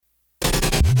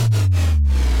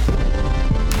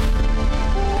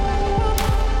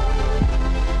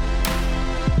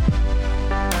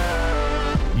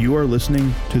You are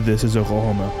listening to This is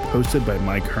Oklahoma, hosted by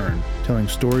Mike Hearn, telling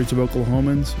stories of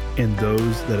Oklahomans and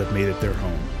those that have made it their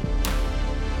home.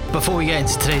 Before we get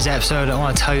into today's episode, I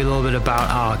want to tell you a little bit about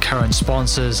our current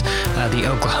sponsors, the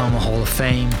Oklahoma Hall of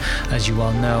Fame. As you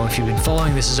well know, if you've been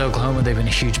following This is Oklahoma, they've been a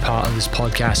huge part of this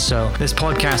podcast. So this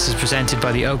podcast is presented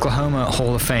by the Oklahoma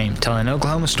Hall of Fame, telling an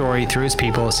Oklahoma story through its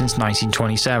people since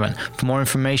 1927. For more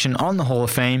information on the Hall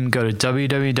of Fame, go to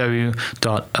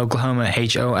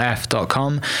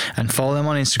www.oklahomahof.com and follow them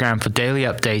on Instagram for daily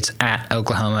updates at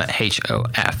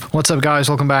OklahomaHOF. What's up, guys?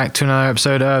 Welcome back to another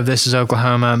episode of This is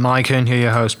Oklahoma. Mike Hearn here,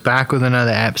 your host, back with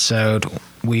another episode.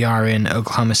 We are in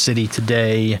Oklahoma City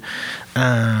today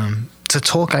to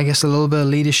talk, I guess, a little bit of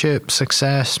leadership,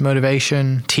 success,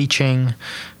 motivation, teaching.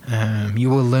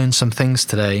 You will learn some things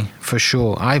today, for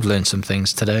sure. I've learned some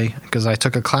things today because I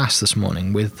took a class this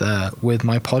morning with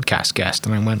my podcast guest,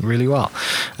 and it went really well.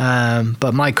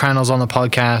 But Mike Crandall's on the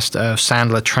podcast of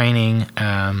Sandler Training.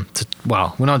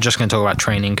 We're not just going to talk about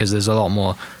training because there's a lot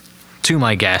more to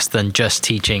my guest than just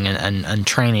teaching and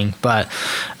training. But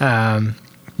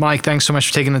Mike, thanks so much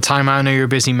for taking the time out. I know you're a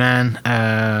busy man.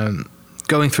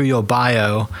 Going through your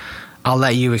bio, I'll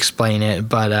let you explain it,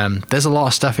 but there's a lot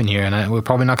of stuff in here, and we're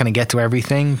probably not going to get to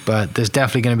everything, but there's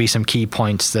definitely going to be some key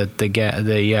points that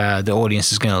the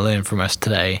audience is going to learn from us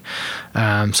today.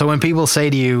 So when people say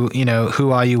to you,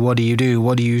 who are you, what do you do,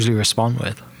 what do you usually respond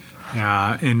with?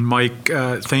 Yeah, and Mike,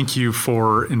 thank you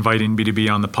for inviting me to be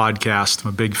on the podcast. I'm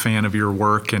a big fan of your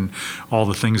work and all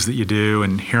the things that you do,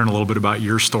 and hearing a little bit about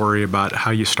your story, about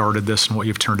how you started this and what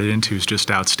you've turned it into is just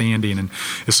outstanding. And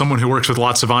as someone who works with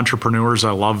lots of entrepreneurs,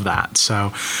 I love that.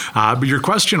 So, but your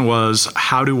question was,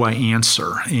 how do I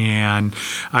answer? And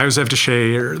I always have to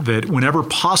share that whenever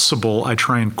possible, I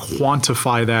try and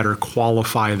quantify that or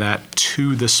qualify that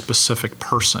to the specific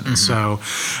person. Mm-hmm. So,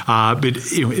 but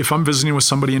if I'm visiting with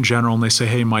somebody in general, and they say,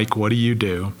 hey, Mike, what do you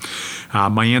do?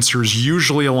 My answer is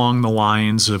usually along the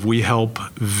lines of, we help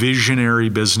visionary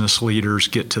business leaders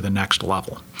get to the next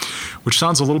level, which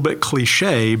sounds a little bit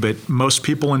cliche, but most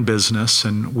people in business,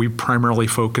 and we primarily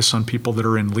focus on people that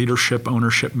are in leadership,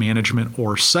 ownership, management,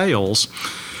 or sales,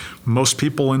 most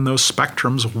people in those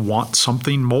spectrums want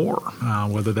something more,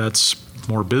 whether that's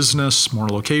more business, more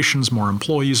locations, more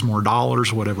employees, more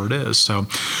dollars, whatever it is. So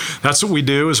that's what we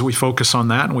do, is we focus on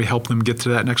that and we help them get to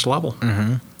that next level.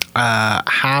 Mm-hmm.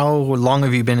 How long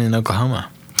have you been in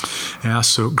Oklahoma? Yeah,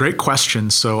 so great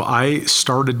question. So I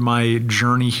started my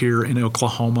journey here in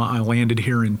Oklahoma. I landed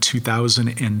here in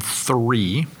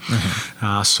 2003.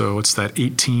 Mm-hmm. So it's that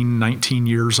 18, 19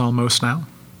 years almost now.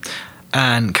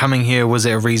 And coming here, was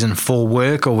it a reason for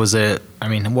work, or was it,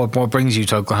 what brings you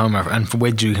to Oklahoma, and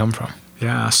where did you come from?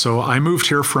 Yeah, so I moved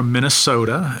here from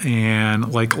Minnesota,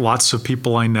 and like lots of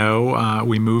people I know,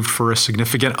 we moved for a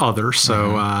significant other.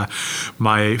 So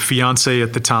my fiance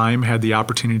at the time had the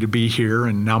opportunity to be here,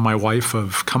 and now my wife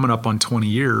of coming up on 20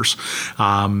 years.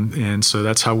 And so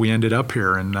that's how we ended up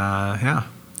here, and yeah.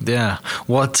 Yeah.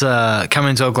 What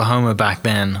coming to Oklahoma back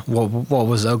then? What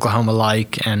was Oklahoma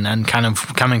like? And kind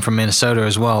of coming from Minnesota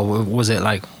as well. Was it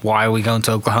like, why are we going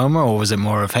to Oklahoma, or was it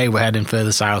more of, hey, we're heading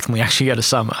further south and we actually get a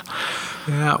summer?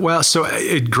 Yeah, well, so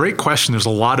a great question. There's a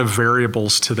lot of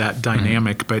variables to that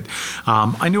dynamic, but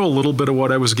I knew a little bit of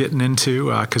what I was getting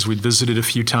into because we'd visited a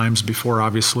few times before,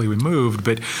 obviously, we moved.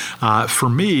 But for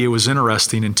me, it was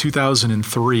interesting. In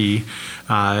 2003,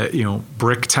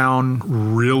 Bricktown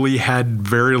really had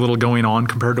very little going on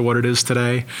compared to what it is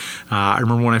today. I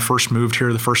remember when I first moved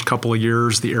here, the first couple of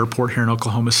years, the airport here in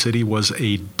Oklahoma City was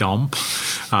a dump.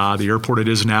 The airport it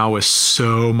is now is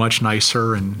so much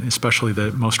nicer, and especially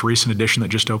the most recent addition that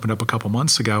just opened up a couple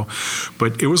months ago.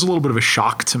 But it was a little bit of a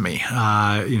shock to me,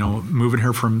 moving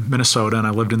here from Minnesota, and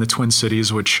I lived in the Twin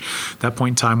Cities, which at that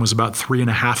point in time was about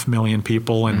 3.5 million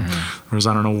people, and there was,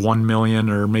 1 million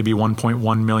or maybe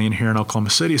 1.1 million here in Oklahoma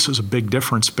City, so it was a big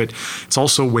difference, but it's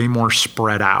also way more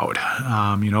spread out.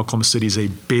 Oklahoma City is a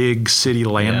big city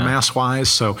landmass-wise,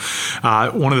 so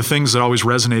one of the things that always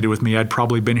resonated with me, I'd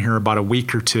probably been here about a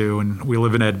week or two, and we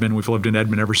live in Edmond. We've lived in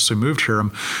Edmond ever since we moved here.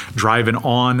 I'm driving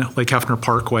on Lake Hefner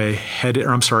Parkway,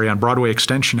 on Broadway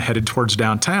Extension, headed towards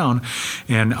downtown,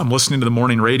 and I'm listening to the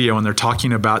morning radio, and they're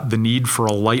talking about the need for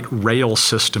a light rail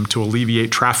system to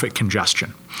alleviate traffic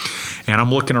congestion. And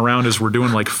I'm looking around as we're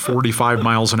doing like 45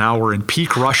 miles an hour in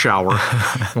peak rush hour.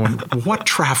 Going, what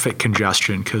traffic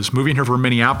congestion? Because moving here from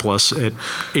Minneapolis at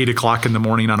 8 o'clock in the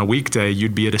morning on a weekday,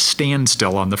 you'd be at a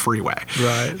standstill on the freeway.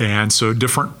 Right. And so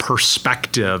different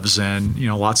perspectives and,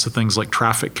 lots of things like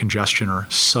traffic congestion are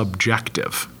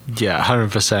subjective. Yeah,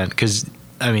 100%. Because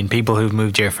I mean, people who've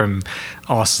moved here from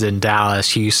Austin, Dallas,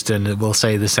 Houston will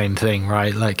say the same thing,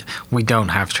 right? Like, we don't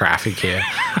have traffic here,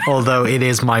 although it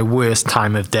is my worst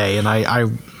time of day. And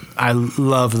I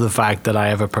love the fact that I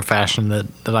have a profession that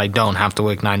I don't have to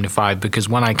work 9 to 5, because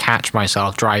when I catch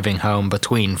myself driving home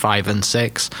between 5 and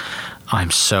 6, I'm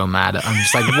so mad. I'm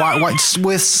just like, why just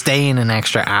with staying an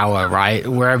extra hour, right?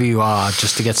 Wherever you are,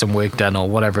 just to get some work done or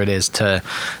whatever it is, to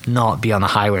not be on the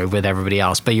highway with everybody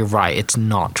else. But you're right, it's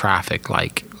not traffic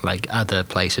like other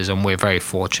places. And we're very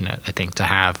fortunate, I think, to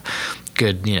have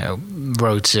good,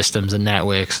 road systems and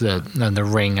networks and the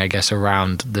ring, I guess,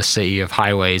 around the city of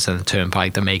highways and the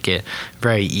turnpike that make it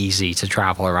very easy to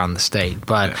travel around the state.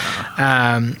 But,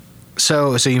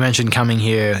 So you mentioned coming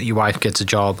here, your wife gets a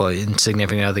job, or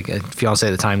significant other, fiance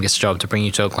at the time gets a job to bring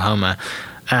you to Oklahoma.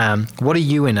 What are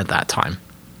you in at that time?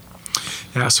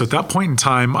 Yeah, so at that point in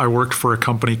time, I worked for a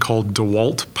company called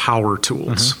DeWalt Power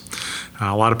Tools. Mm-hmm.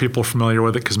 A lot of people are familiar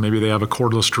with it because maybe they have a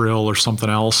cordless drill or something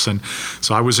else. And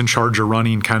so I was in charge of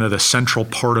running kind of the central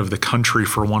part of the country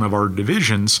for one of our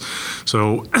divisions.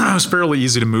 So it was fairly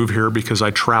easy to move here because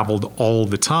I traveled all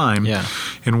the time. Yeah.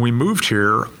 And we moved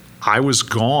here. I was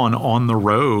gone on the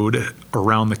road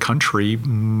around the country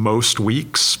most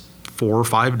weeks, 4 or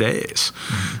 5 days.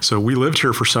 Mm-hmm. So we lived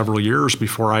here for several years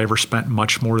before I ever spent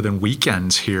much more than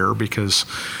weekends here because,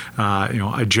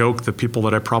 I joke the people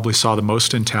that I probably saw the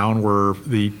most in town were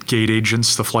the gate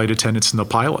agents, the flight attendants, and the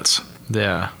pilots.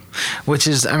 Yeah. Which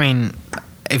is, I mean,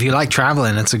 if you like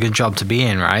traveling, it's a good job to be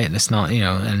in, right? It's not,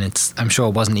 and I'm sure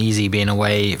it wasn't easy being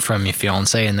away from your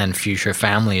fiance and then future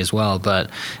family as well, but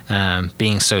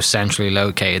being so centrally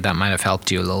located, that might have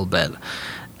helped you a little bit.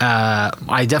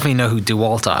 I definitely know who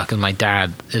DeWalt are because my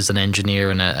dad is an engineer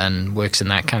and works in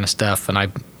that kind of stuff, and I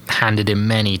handed him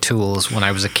many tools when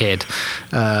I was a kid.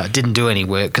 Didn't do any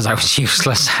work because I was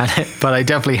useless at it, but I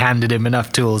definitely handed him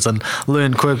enough tools and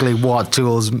learned quickly what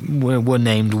tools were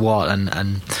named what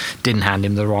and didn't hand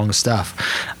him the wrong stuff.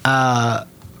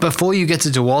 Before you get to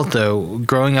DeWalt, though,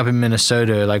 growing up in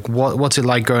Minnesota, like what's it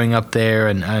like growing up there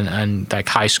and like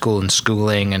high school and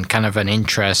schooling and kind of an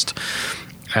interest,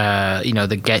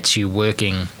 that gets you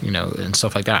working, and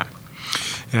stuff like that?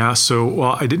 Yeah, so,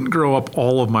 I didn't grow up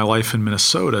all of my life in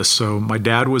Minnesota. So my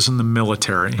dad was in the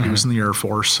military. Mm-hmm. He was in the Air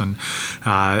Force. And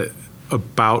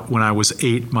about when I was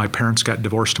 8, my parents got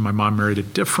divorced and my mom married a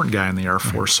different guy in the Air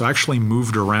Force. Mm-hmm. So I actually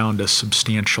moved around a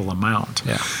substantial amount.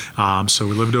 Yeah. So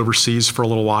we lived overseas for a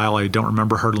little while. I don't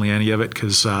remember hardly any of it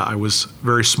because I was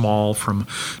very small. From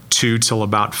 2 till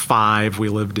about 5, we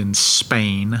lived in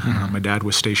Spain. Mm-hmm. My dad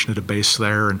was stationed at a base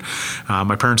there. And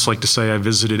my parents like to say I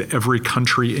visited every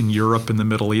country in Europe and the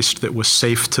Middle East that was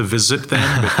safe to visit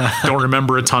then. But don't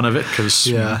remember a ton of it because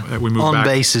we moved on back.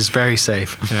 On base is very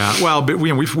safe. Yeah. Well, but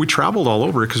we traveled all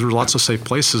over because there were lots of safe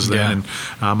places then.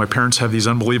 Yeah. And my parents have these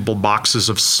unbelievable boxes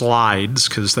of slides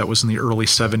because that was in the early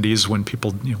 70s when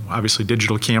people, obviously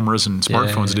digital cameras and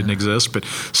smartphones didn't exist, but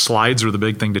slides were the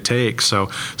big thing to take. So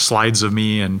slides of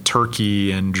me in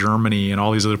Turkey and Germany and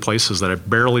all these other places that I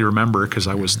barely remember because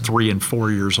I was 3 and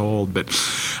 4 years old. But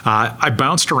I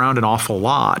bounced around an awful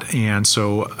lot. And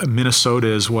so Minnesota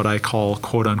is what I call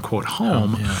quote unquote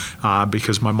home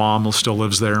because my mom still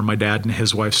lives there. My dad and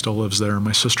his wife still lives there.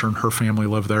 My sister and her family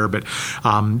live there. But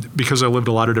because I lived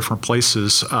a lot of different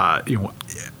places, I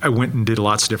went and did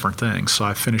lots of different things. So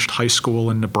I finished high school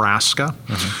in Nebraska,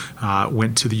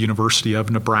 went to the University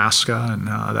of Nebraska, and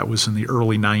that was in the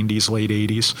early 90s, late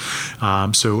 80s.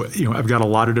 So I've got a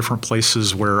lot of different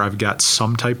places where I've got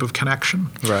some type of connection.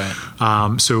 Right.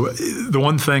 So the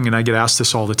one thing, and I get asked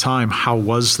this all the time, how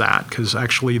was that? Because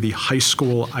actually the high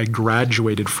school I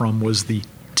graduated from was the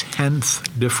 10th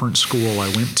different school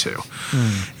I went to.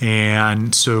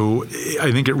 And so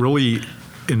I think it really,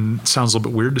 and sounds a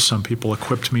little bit weird to some people,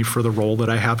 equipped me for the role that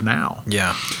I have now.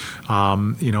 Yeah.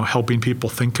 Helping people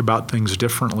think about things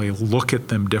differently, look at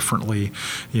them differently,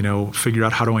 figure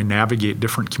out how do I navigate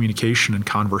different communication and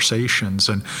conversations.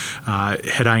 And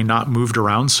had I not moved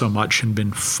around so much and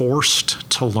been forced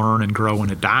to learn and grow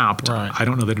and adapt, I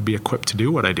don't know that I'd be equipped to do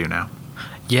what I do now.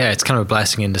 Yeah, it's kind of a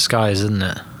blessing in disguise, isn't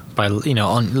it? by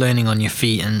learning on your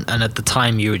feet, and at the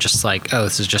time you were just like, oh,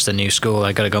 this is just a new school,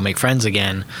 I gotta go make friends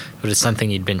again. But it's something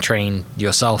you'd been trained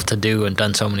yourself to do and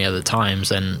done so many other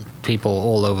times, and people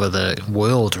all over the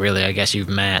world really, I guess, you've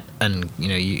met, and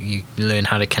you learn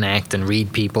how to connect and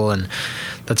read people, and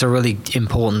that's a really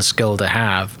important skill to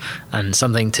have, and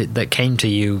something that came to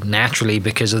you naturally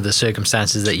because of the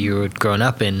circumstances that you had grown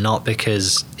up in, not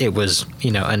because it was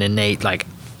an innate, like,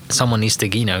 someone needs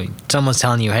to, someone's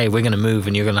telling you, hey, we're going to move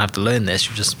and you're going to have to learn this.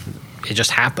 It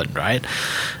just happened, right?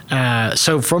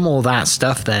 So from all that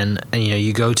stuff then, and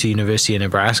you go to University of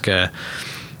Nebraska,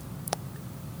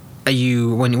 are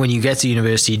you, when you get to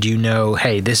university, do you know,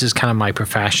 hey, this is kind of my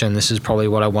profession, this is probably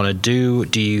what I want to do?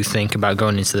 Do you think about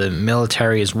going into the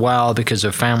military as well because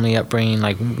of family upbringing?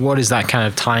 Like, what is that kind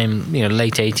of time,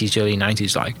 late 80s, early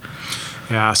 90s like?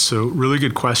 Yeah, so really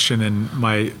good question. And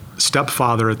my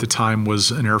stepfather at the time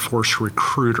was an Air Force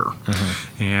recruiter.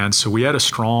 Mm-hmm. And so we had a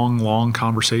strong, long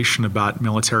conversation about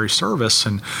military service.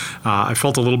 And I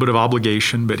felt a little bit of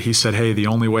obligation, but he said, hey, the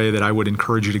only way that I would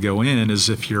encourage you to go in is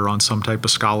if you're on some type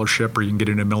of scholarship or you can get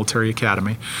into a military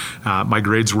academy. My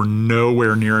grades were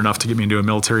nowhere near enough to get me into a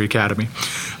military academy.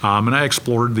 And I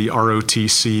explored the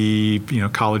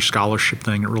ROTC, college scholarship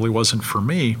thing. It really wasn't for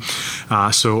me.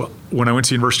 So when I went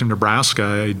to University of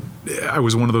Nebraska, I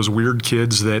was one of those weird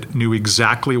kids that knew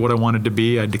exactly what I wanted to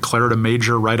be. I declared a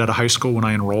major right out of high school when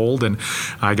I enrolled, and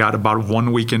I got about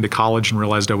 1 week into college and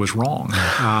realized I was wrong.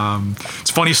 It's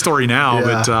a funny story now,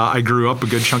 but I grew up a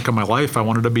good chunk of my life. I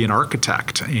wanted to be an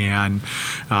architect, and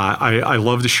I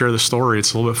love to share the story.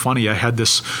 It's a little bit funny. I had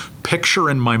this picture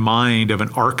in my mind of an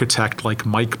architect like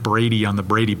Mike Brady on the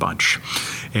Brady Bunch.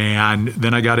 And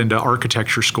then I got into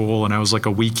architecture school, and I was like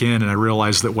a week in, and I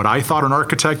realized that what I thought an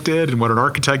architect did and what an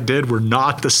architect did were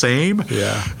not the same.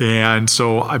 Yeah. And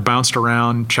so I bounced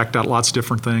around, checked out lots of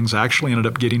different things. I actually ended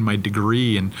up getting my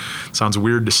degree, and it sounds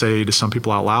weird to say to some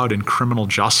people out loud, in criminal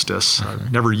justice. Mm-hmm.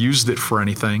 I never used it for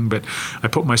anything, but I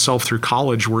put myself through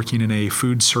college working in a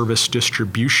food service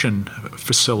distribution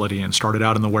facility, and started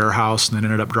out in the warehouse and then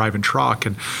ended up driving truck.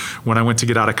 And when I went to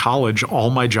get out of college, all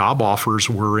my job offers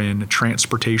were in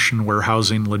transportation,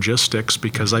 warehousing, logistics,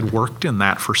 because I'd worked in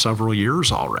that for several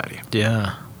years already.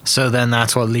 Yeah. So then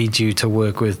that's what leads you to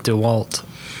work with DeWalt,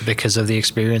 because of the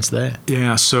experience there?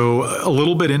 Yeah, so a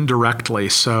little bit indirectly.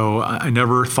 So I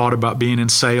never thought about being in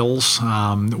sales.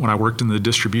 When I worked in the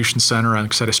distribution center,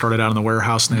 like I said, I started out in the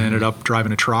warehouse and then ended up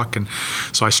driving a truck. And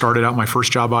so I started out, my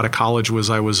first job out of college was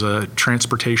I was a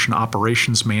transportation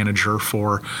operations manager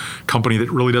for a company that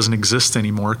really doesn't exist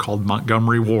anymore called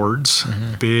Montgomery Ward's,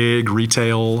 big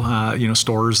retail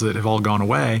stores that have all gone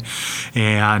away.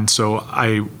 And so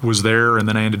I was there, and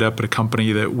then I ended up at a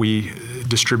company that we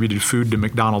distributed food to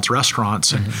McDonald's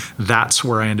restaurants, and that's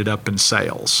where I ended up in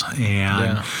sales.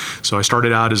 And so I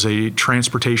started out as a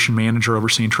transportation manager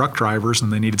overseeing truck drivers,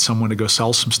 and they needed someone to go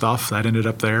sell some stuff. That ended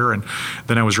up there. And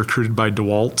then I was recruited by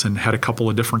DeWalt and had a couple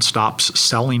of different stops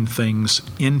selling things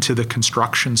into the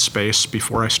construction space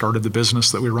before I started the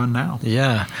business that we run now.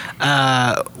 Yeah.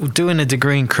 Doing a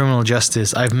degree in criminal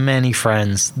justice, I have many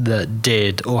friends that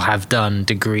did or have done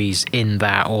degrees in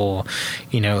that, or,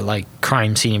 like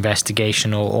crime scene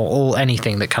investigation, or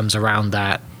anything that comes around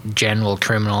that general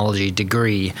criminology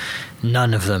degree.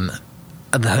 None of them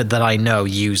that I know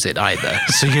use it either.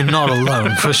 So you're not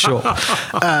alone for sure.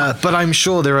 But I'm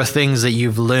sure there are things that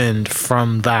you've learned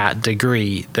from that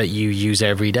degree that you use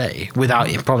every day without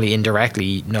probably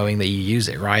indirectly knowing that you use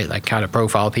it, right? Like how to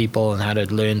profile people and how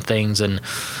to learn things. And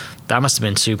that must have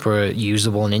been super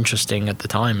usable and interesting at the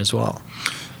time as well.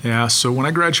 Yeah, so when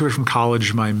I graduated from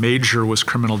college, my major was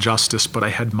criminal justice, but I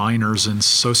had minors in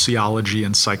sociology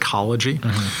and psychology,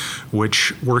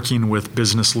 which, working with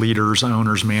business leaders,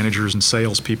 owners, managers, and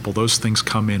salespeople, those things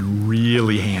come in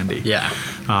really handy.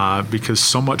 Yeah. Because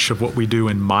so much of what we do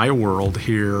in my world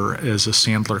here as a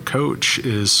Sandler coach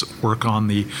is work on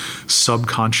the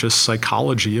subconscious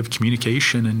psychology of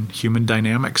communication and human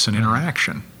dynamics and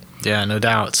interaction. Yeah, no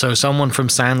doubt. So someone from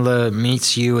Sandler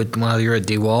meets you while you're at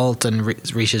DeWalt and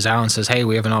reaches out and says, hey,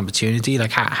 we have an opportunity. Like,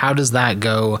 how does that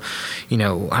go?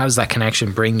 How does that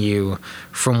connection bring you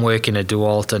from working at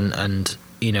DeWalt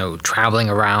and traveling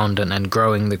around and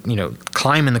growing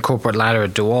climbing the corporate ladder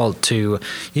at DeWalt to,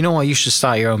 you should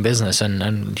start your own business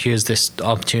and here's this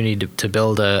opportunity to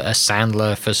build a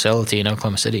Sandler facility in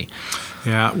Oklahoma City?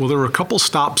 Yeah, well, there were a couple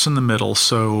stops in the middle.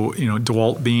 So,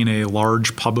 DeWalt being a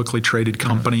large publicly traded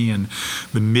company in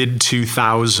the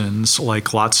mid-2000s,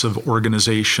 like lots of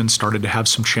organizations started to have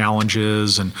some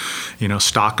challenges and,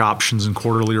 stock options and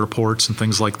quarterly reports and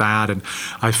things like that. And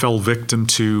I fell victim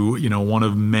to, one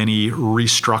of many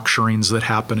restructurings that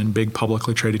happen in big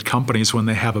publicly traded companies when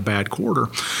they have a bad quarter.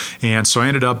 And so I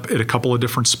ended up at a couple of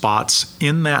different spots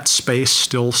in that space,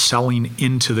 still selling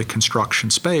into the construction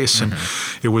space. And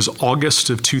it was August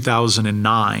of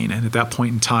 2009. And at that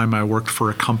point in time, I worked for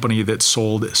a company that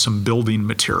sold some building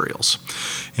materials.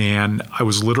 And I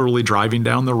was literally driving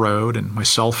down the road and my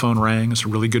cell phone rang. It's a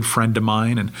really good friend of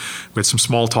mine. And we had some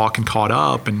small talk and caught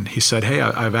up. And he said, "Hey,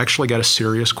 I've actually got a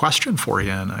serious question for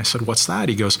you." And I said, "What's that?"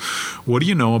 He goes, "What do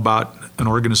you know about an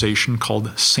organization called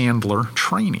Sandler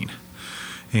Training?"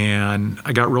 And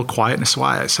I got real quiet and I said,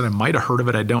 "Why?" I said, "I might have heard of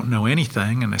it. I don't know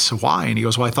anything." And I said, "Why?" And he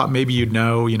goes, "Well, I thought maybe you'd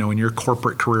know, in your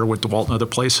corporate career with DeWalt and other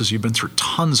places, you've been through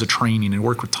tons of training and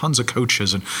worked with tons of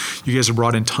coaches and you guys have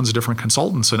brought in tons of different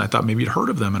consultants. And I thought maybe you'd heard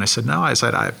of them." And I said, "No," I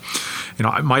said, I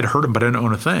might have heard them, but I didn't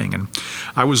own a thing." And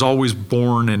I was always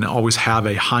born and always have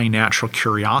a high natural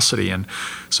curiosity. And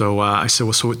so I said,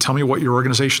 "Well, so tell me what your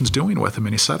organization's doing with them."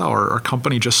 And he said, our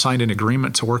company just signed an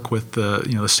agreement to work with the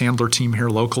Sandler team here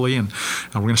locally. And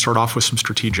we're going to start off with some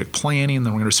strategic planning.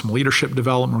 Then we're going to do some leadership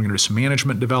development. We're going to do some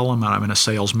management development. I'm in a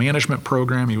sales management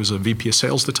program. He was a VP of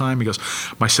sales at the time. He goes,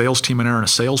 "My sales team and I are in a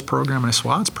sales program." And I said,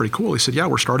 "Well, that's pretty cool." He said, "Yeah,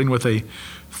 we're starting with a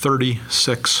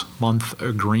 36-month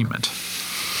agreement."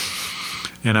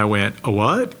 And I went, "A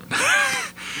what?"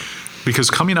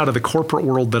 Because coming out of the corporate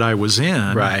world that I was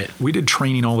in, we did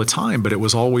training all the time, but it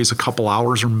was always a couple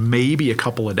hours or maybe a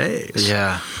couple of days.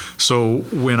 Yeah. So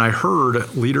when I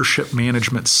heard leadership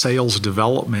management, sales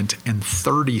development in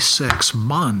 36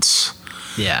 months,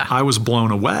 I was blown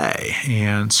away.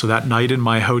 And so that night in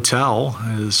my hotel,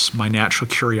 as my natural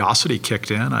curiosity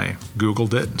kicked in, I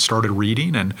Googled it and started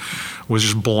reading and was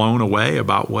just blown away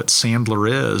about what Sandler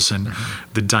is and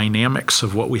the dynamics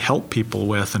of what we help people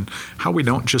with and how we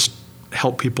don't just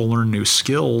help people learn new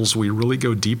skills. We really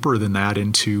go deeper than that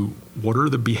into what are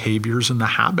the behaviors and the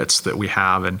habits that we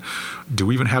have, and do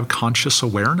we even have conscious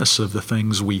awareness of the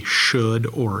things we should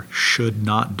or should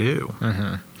not do?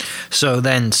 So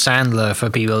then Sandler, for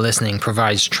people listening,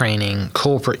 provides training,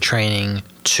 corporate training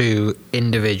to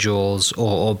individuals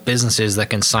or businesses that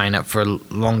can sign up for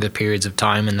longer periods of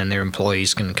time, and then their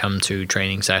employees can come to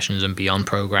training sessions and beyond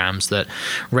programs that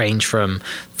range from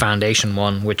Foundation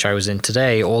 1, which I was in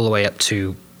today, all the way up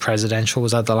to Presidential.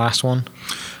 Was that the last one?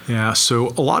 Yeah, so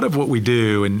a lot of what we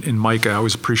do, and Mike, I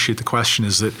always appreciate the question,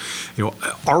 is that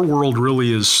our world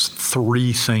really is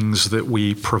three things that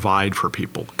we provide for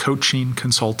people: coaching,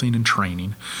 consulting, and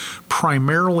training,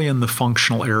 primarily in the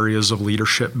functional areas of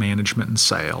leadership, management, and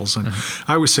sales. And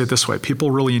I always say it this way: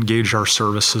 people really engage our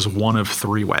services one of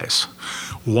three ways.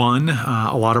 One,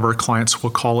 a lot of our clients will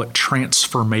call it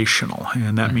transformational,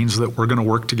 and that means that we're going to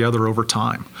work together over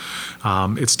time.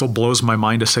 It still blows my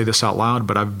mind to say this out loud,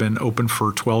 but I've been open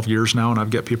for 12 years now, and I've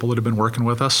got people that have been working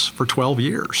with us for 12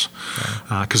 years.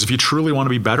 Because if you truly want to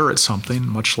be better at something,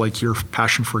 much like your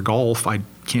passion for golf, I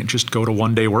can't just go to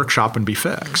one-day workshop and be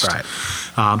fixed.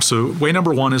 So way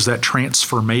number one is that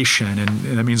transformation, and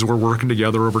that means we're working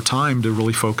together over time to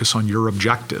really focus on your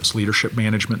objectives: leadership,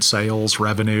 management, sales,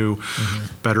 revenue,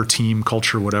 better team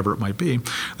culture, whatever it might be.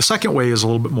 The second way is a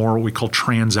little bit more what we call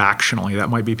transactionally. That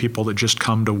might be people that just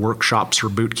come to workshops or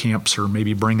boot camps or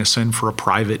maybe bring us in for a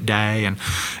private day, and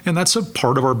that's a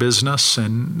part of our business,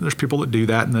 and there's people that do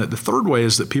that. And the third way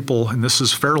is that people, and this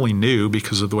is fairly new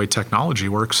because of the way technology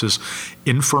works, is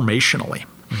informationally.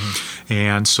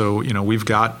 And so, we've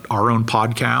got our own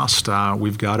podcast,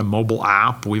 we've got a mobile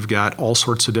app, we've got all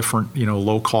sorts of different,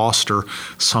 low cost or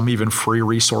some even free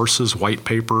resources, white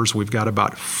papers. We've got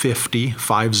about 50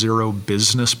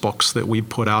 business books that we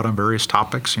put out on various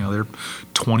topics. They're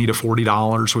 $20 to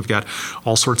 $40. We've got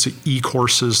all sorts of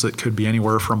e-courses that could be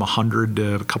anywhere from $100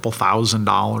 to a couple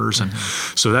 $1,000. And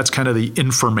so that's kind of the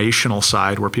informational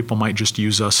side, where people might just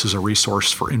use us as a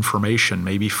resource for information,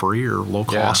 maybe free or low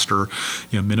cost or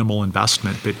minimal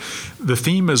investment. But the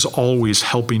theme is always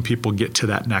helping people get to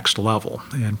that next level,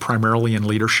 and primarily in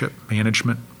leadership,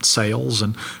 management, sales,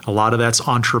 and a lot of that's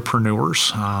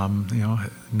entrepreneurs.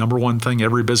 Number one thing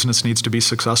every business needs to be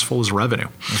successful is revenue.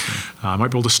 I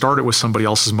might be able to start it with somebody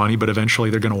else's money, but eventually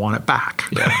they're going to want it back.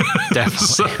 Yeah,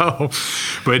 definitely.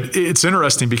 But it's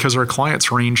interesting because our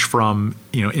clients range from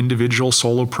individual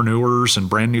solopreneurs and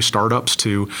brand new startups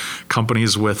to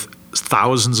companies with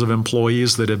thousands of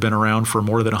employees that have been around for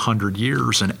more than 100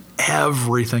 years, and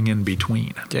everything in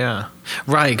between. Yeah,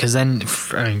 right. Because then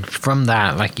from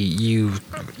that, like you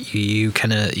you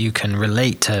can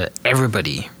relate to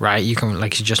everybody, right? You can,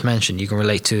 like you just mentioned, you can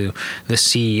relate to the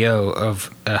CEO of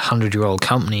a 100-year-old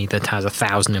company that has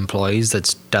 1,000 employees,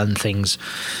 that's done things.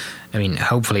 I mean,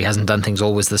 hopefully hasn't done things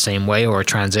always the same way, or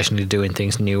transitioning to doing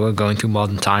things newer, going through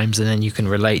modern times. And then you can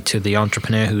relate to the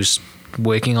entrepreneur who's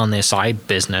working on their side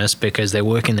business because they're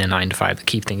working their 9 to 5 to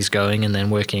keep things going, and then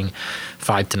working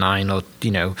 5 to 9 or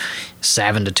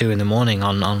 7 to 2 in the morning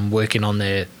on working on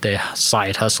their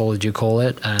side hustle, as you call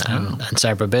it, and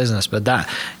separate business. But that,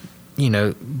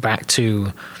 back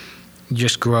to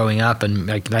just growing up and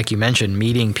like you mentioned,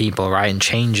 meeting people, right, and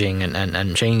changing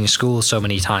and changing schools so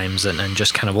many times, and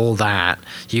just kind of all that,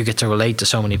 you get to relate to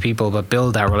so many people, but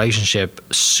build that relationship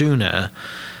sooner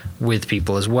with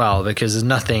people as well, because there's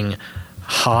nothing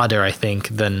harder, I think,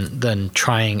 than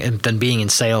being in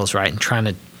sales, right, and trying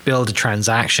to build a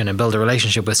transaction and build a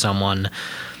relationship with someone.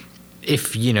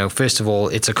 If, first of all,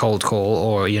 it's a cold call,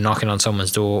 or you're knocking on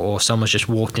someone's door, or someone's just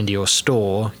walked into your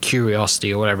store,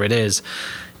 curiosity or whatever it is,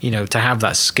 to have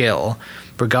that skill,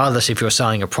 regardless if you're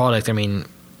selling a product. I mean,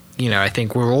 I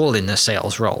think we're all in the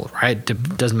sales role, right?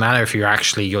 It doesn't matter if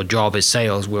your job is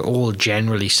sales. We're all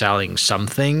generally selling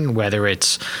something, whether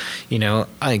it's,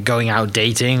 going out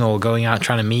dating or going out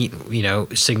trying to meet,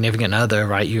 significant other,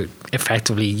 right? You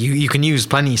effectively, you can use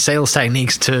plenty of sales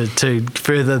techniques to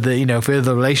further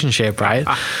the relationship, right?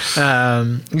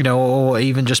 Or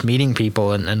even just meeting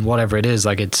people and whatever it is.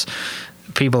 Like, it's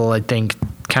people, I think,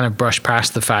 kind of brush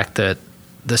past the fact that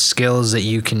the skills that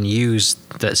you can use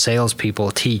that salespeople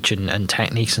teach and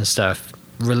techniques and stuff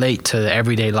relate to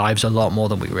everyday lives a lot more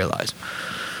than we realize.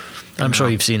 I'm sure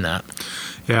you've seen that.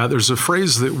 Yeah, there's a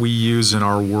phrase that we use in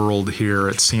our world here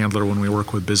at Sandler when we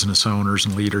work with business owners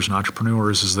and leaders and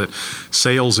entrepreneurs, is that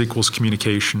sales equals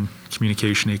communication,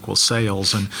 communication equals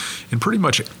sales. And in pretty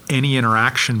much any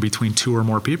interaction between two or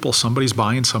more people, somebody's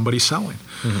buying, somebody's selling.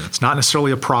 Mm-hmm. It's not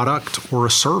necessarily a product or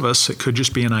a service. It could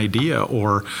just be an idea,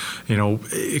 or,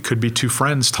 it could be two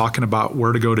friends talking about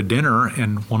where to go to dinner,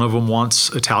 and one of them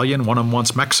wants Italian, one of them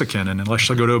wants Mexican. And unless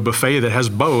you go to a buffet that has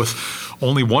both,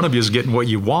 only one of you is getting what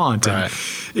you want. Right. And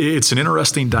it's an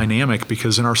interesting dynamic,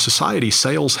 because in our society,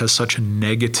 sales has such a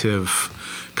negative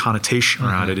connotation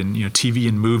around it, and TV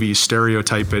and movies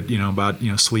stereotype it, about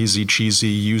sleazy, cheesy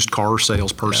used car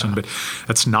salesperson, but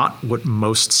that's not what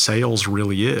most sales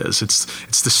really is.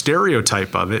 It's the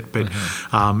stereotype of it, but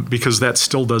because that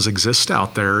still does exist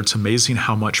out there, it's amazing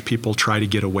how much people try to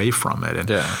get away from it.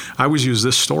 And I always use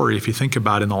this story. If you think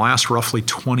about it, in the last roughly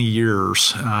 20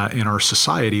 years in our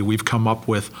society, we've come up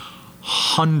with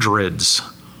hundreds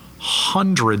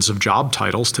of job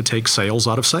titles to take sales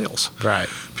out of sales. Right.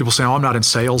 People say, I'm not in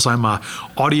sales. I'm a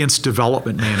audience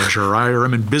development manager, or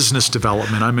I'm in business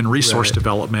development. I'm in resource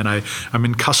development. I'm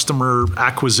in customer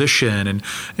acquisition. And,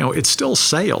 it's still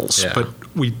sales, but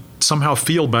we somehow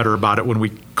feel better about it when we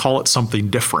call it something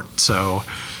different. So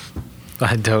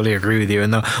I totally agree with you.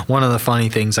 And one of the funny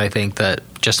things, I think, that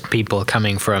just people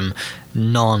coming from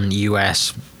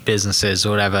non-US businesses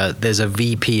or whatever, there's a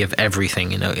VP of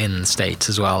everything, in the States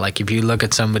as well. Like, if you look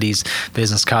at somebody's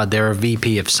business card, they're a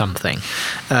VP of something.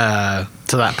 To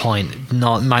that point,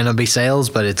 might not be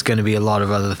sales, but it's going to be a lot of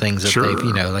other things that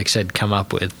they've, like I said, come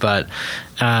up with. But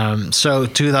so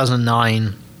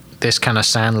 2009, this kind of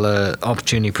Sandler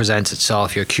opportunity presents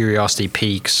itself. Your curiosity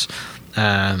peaks.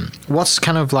 What's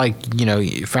kind of like,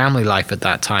 your family life at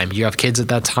that time? You have kids at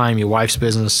that time, your wife's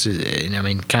business,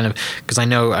 kind of, because I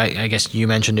know, I guess you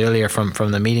mentioned earlier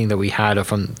from the meeting that we had, or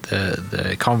from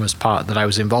the conference part that I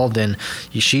was involved in,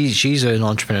 she's an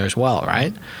entrepreneur as well,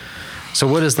 right? So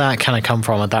where does that kind of come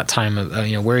from at that time?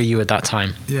 Where are you at that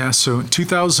time? Yeah, so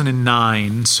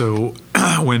 2009, so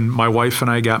when my wife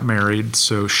and I got married,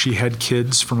 so she had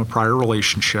kids from a prior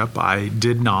relationship. I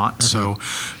did not. So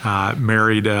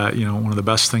married, one of the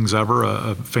best things ever,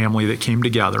 a family that came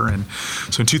together. And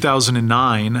so in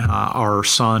 2009, our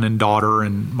son and daughter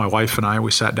and my wife and I,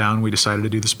 we sat down, we decided to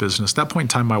do this business. At that point in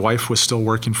time, my wife was still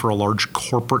working for a large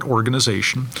corporate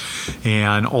organization.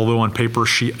 And although on paper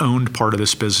she owned part of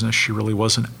this business, she really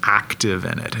wasn't active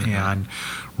in it, and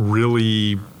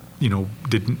really,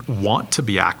 didn't want to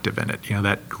be active in it.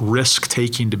 That risk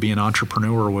taking to be an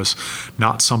entrepreneur was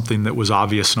not something that was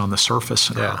obvious and on the surface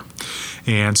in her.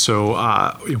 And so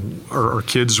our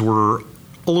kids were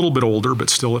a little bit older, but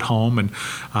still at home, and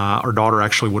our daughter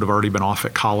actually would have already been off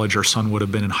at college. Our son would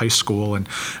have been in high school, and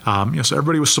so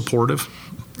everybody was supportive.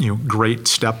 Great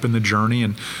step in the journey.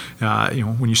 And,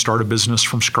 when you start a business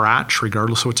from scratch,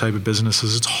 regardless of what type of business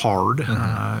is, it's hard.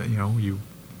 You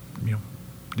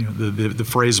The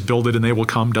phrase "build it and they will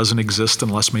come" doesn't exist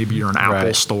unless maybe you're an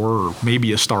Apple store or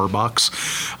maybe a Starbucks.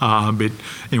 But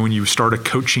when you start a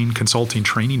coaching, consulting,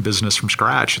 training business from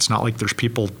scratch, it's not like there's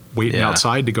people waiting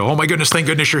outside to go, "Oh my goodness, thank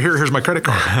goodness you're here. Here's my credit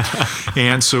card."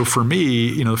 And so for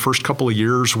me, the first couple of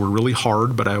years were really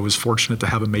hard, but I was fortunate to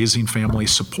have amazing family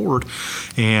support.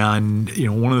 And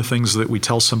one of the things that we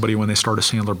tell somebody when they start a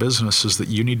Sandler business is that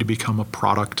you need to become a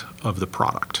product of the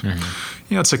product.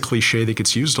 It's a cliche that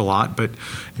gets used a lot, but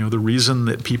the reason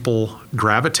that people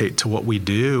gravitate to what we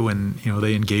do and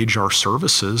they engage our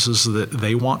services is that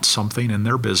they want something in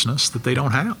their business that they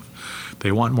don't have.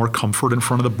 They want more comfort in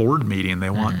front of the board meeting. They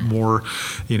want more,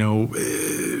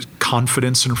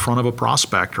 confidence in front of a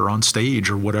prospect or on stage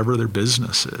or whatever their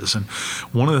business is. And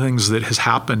one of the things that has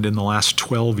happened in the last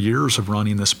 12 years of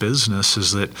running this business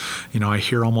is that, I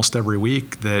hear almost every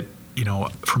week that,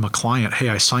 from a client, "Hey,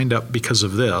 I signed up because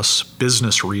of this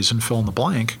business reason, fill in the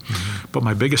blank, but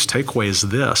my biggest takeaway is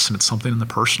this," and it's something in the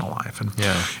personal life. And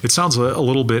it sounds a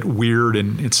little bit weird,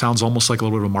 and it sounds almost like a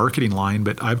little bit of a marketing line,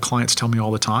 but I have clients tell me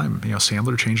all the time,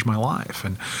 "Sandler changed my life."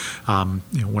 And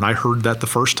when I heard that the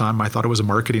first time, I thought it was a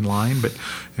marketing line, but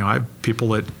I have people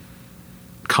that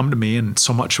come to me, and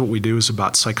so much of what we do is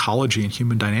about psychology and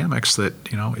human dynamics that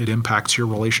it impacts your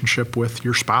relationship with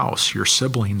your spouse, your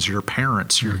siblings, your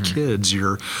parents, your kids,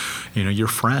 your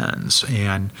friends,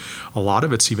 and a lot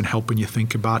of it's even helping you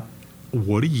think about,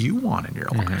 what do you want in your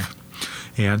life?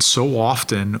 And so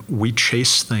often we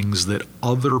chase things that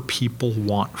other people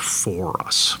want for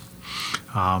us.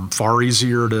 Far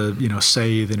easier to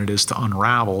say than it is to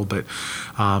unravel, but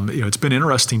it's been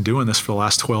interesting doing this for the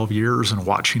last 12 years and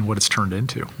watching what it's turned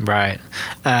into. Right.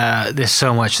 There's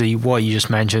so much that what you just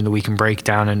mentioned that we can break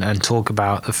down and talk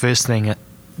about. The first thing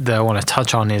that I want to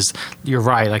touch on is, you're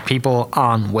right, like people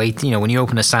aren't waiting. When you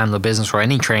open a Sandler business or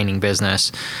any training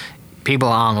business, people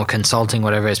aren't, or consulting,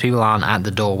 whatever it is, people aren't at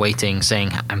the door waiting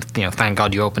saying, "Thank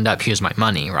God you opened up, here's my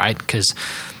money," right? Because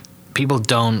people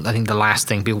don't, I think the last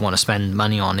thing people want to spend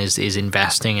money on is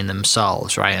investing in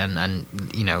themselves, right? And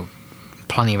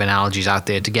plenty of analogies out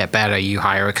there. To get better, you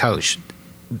hire a coach.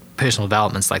 Personal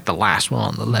development's like the last one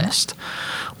on the list.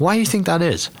 Why do you think that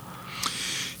is?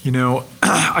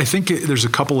 I think there's a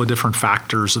couple of different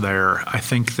factors there. I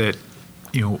think that,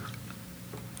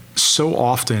 so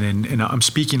often, and I'm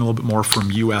speaking a little bit more from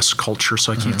U.S. culture,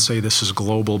 so I can't say this is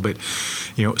global, but,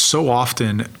 so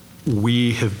often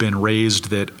we have been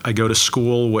raised that I go to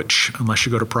school, which, unless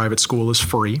you go to private school, is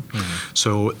free.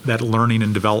 So that learning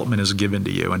and development is given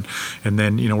to you. And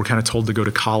then, we're kind of told to go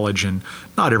to college, and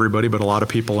not everybody, but a lot of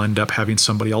people end up having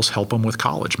somebody else help them with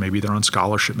college. Maybe they're on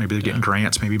scholarship, maybe they're getting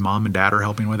grants, maybe mom and dad are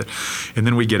helping with it. And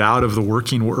then we get out of the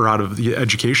working, or out of the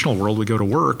educational world, we go to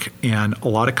work, and a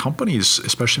lot of companies,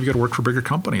 especially if you go to work for bigger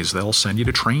companies, they'll send you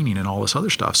to training and all this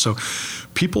other stuff. So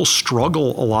people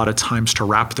struggle a lot of times to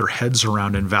wrap their heads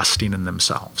around investing in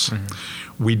themselves.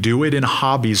 We do it in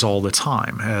hobbies all the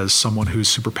time. As someone who's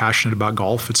super passionate about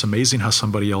golf, it's amazing how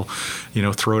somebody will,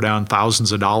 throw down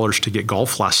thousands of dollars to get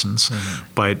golf lessons.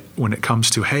 But when it comes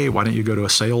to, hey, why don't you go to a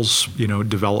sales,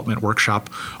 development workshop?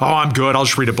 Oh, I'm good. I'll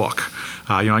just read a book.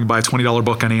 I can buy a $20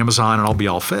 book on Amazon and I'll be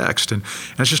all fixed. And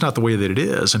that's just not the way that it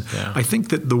is. And I think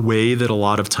that the way that a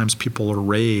lot of times people are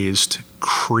raised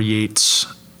creates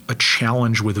a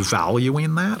challenge with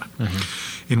valuing that.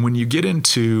 And when you get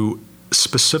into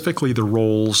specifically the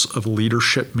roles of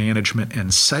leadership, management,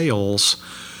 and sales,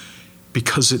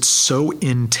 because it's so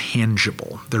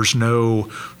intangible, there's no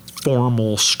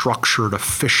formal, structured,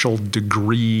 official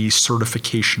degree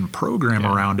certification program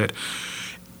around it,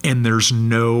 and there's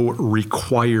no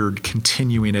required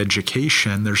continuing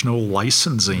education, there's no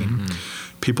licensing,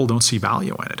 people don't see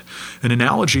value in it. An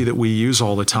analogy that we use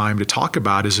all the time to talk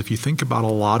about is, if you think about a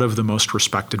lot of the most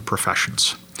respected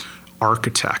professions,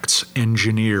 architects,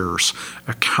 engineers,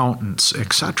 accountants,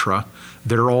 etc.,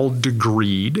 they're all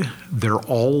degreed, they're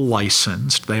all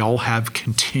licensed, they all have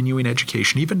continuing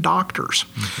education, even doctors.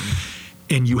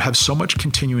 And you have so much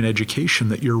continuing education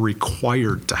that you're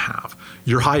required to have.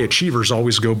 Your high achievers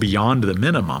always go beyond the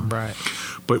minimum. Right.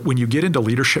 But when you get into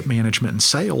leadership, management, and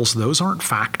sales, those aren't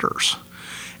factors.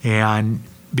 And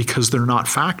because they're not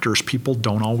factors, people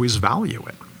don't always value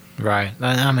it. Right.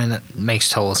 I mean, that makes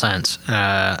total sense.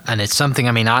 And it's something,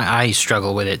 I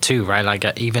struggle with it too, right? Like,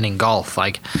 even in golf,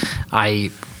 like,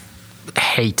 I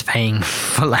hate paying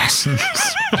for lessons.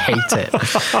 Hate it.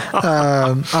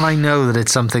 And I know that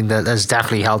it's something that has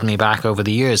definitely held me back over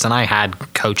the years. And I had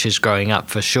coaches growing up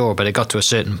for sure, but it got to a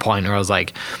certain point where I was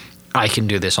like, I can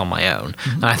do this on my own.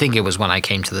 And I think it was when I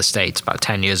came to the States about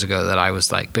 10 years ago that I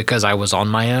was like, because I was on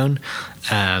my own.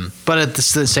 But at the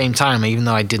same time, even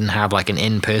though I didn't have like an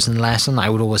in-person lesson, I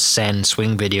would always send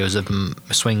swing videos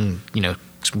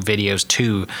videos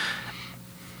to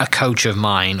a coach of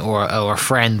mine or a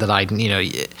friend that I,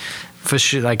 for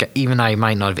sure, like even I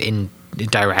might not have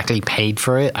directly paid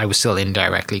for it, I was still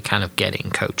indirectly kind of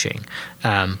getting coaching.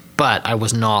 But I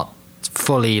was not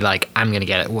fully like, I'm going to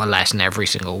get a lesson every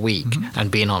single week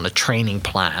and being on a training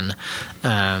plan.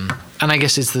 And I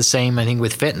guess it's the same, I think,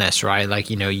 with fitness, right? Like,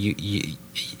 you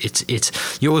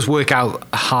always work out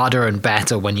harder and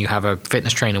better when you have a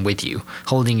fitness trainer with you,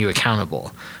 holding you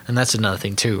accountable. And that's another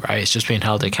thing too, right? It's just being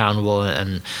held accountable.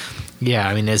 And yeah,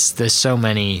 I mean, there's so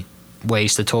many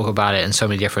ways to talk about it and so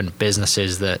many different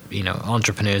businesses that,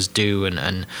 entrepreneurs do.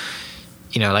 And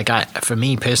like for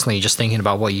me personally, just thinking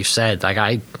about what you said, like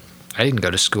I didn't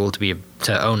go to school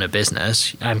to own a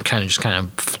business. I'm kind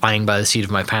of flying by the seat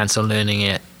of my pants and learning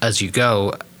it as you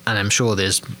go. And I'm sure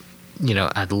there's,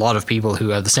 a lot of people who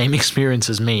have the same experience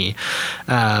as me.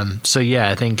 So yeah,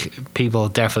 I think people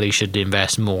definitely should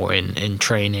invest more in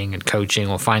training and coaching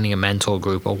or finding a mentor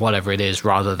group or whatever it is,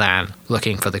 rather than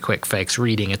looking for the quick fix,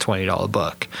 reading a $20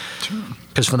 book. Sure.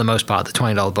 Because for the most part, the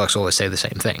 $20 books always say the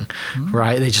same thing,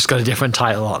 right? They just got a different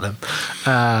title on them.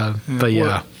 But yeah.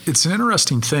 Well, it's an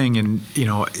interesting thing. And,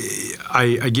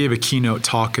 I gave a keynote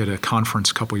talk at a conference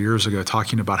a couple years ago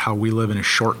talking about how we live in a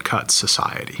shortcut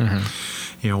society.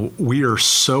 We are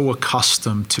so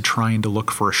accustomed to trying to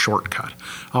look for a shortcut.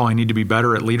 Oh, I need to be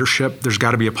better at leadership. There's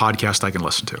got to be a podcast I can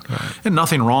listen to. Right. And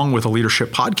nothing wrong with a leadership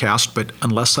podcast, but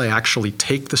unless I actually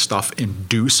take the stuff and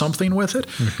do something with it,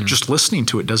 just listening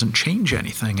to it doesn't change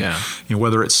anything. Yeah.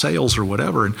 Whether it's sales or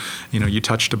whatever. And, you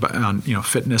touched on,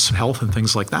 fitness and health and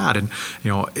things like that. And,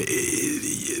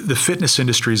 the fitness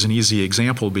industry is an easy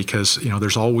example because,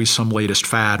 there's always some latest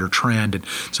fad or trend. And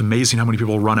it's amazing how many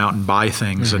people run out and buy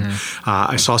things. And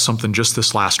I saw something just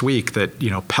this last week that,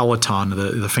 Peloton,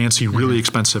 the fancy, really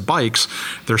expensive bikes,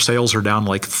 their sales are down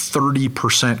like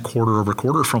 30% quarter over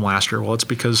quarter from last year. Well, it's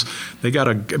because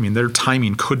their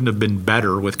timing couldn't have been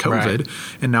better with COVID. Right.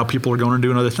 And now people are going and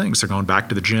doing other things. They're going back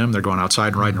to the gym. They're going outside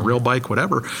and riding a real bike,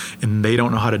 whatever. And they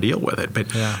don't know how to deal with it. But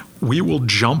we will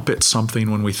jump at something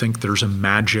when we think there's a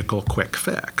magical quick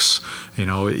fix.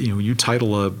 You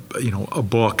title a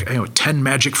book, 10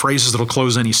 magic phrases that'll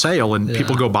close any sale, and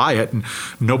people go buy it, and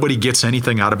nobody gets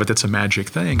anything out of it that's a magic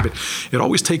thing. But it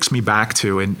always takes me back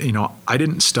to, and I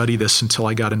didn't study this until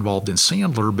I got involved in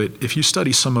Sandler, but if you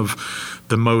study some of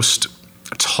the most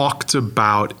talked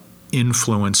about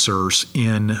influencers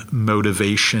in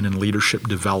motivation and leadership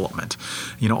development,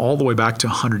 all the way back to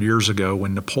 100 years ago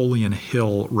when Napoleon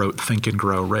Hill wrote Think and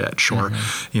Grow Rich, or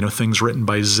things written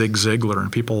by Zig Ziglar and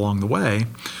people along the way,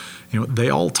 they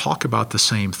all talk about the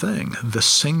same thing. The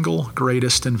single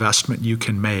greatest investment you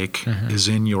can make is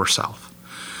in yourself.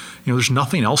 There's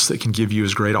nothing else that can give you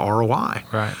as great a ROI.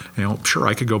 Right. Sure,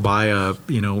 I could go buy a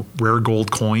rare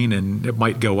gold coin and it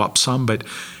might go up some, but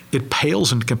it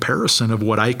pales in comparison of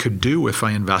what I could do if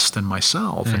I invest in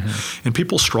myself. And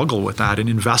people struggle with that. And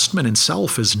investment in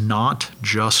self is not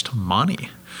just money.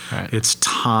 Right. It's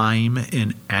time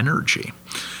and energy.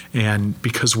 And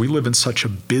because we live in such a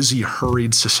busy,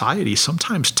 hurried society,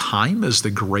 sometimes time is the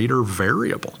greater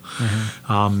variable.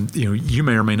 You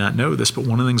may or may not know this, but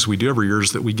one of the things we do every year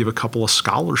is that we give a couple of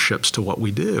scholarships to what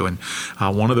we do. And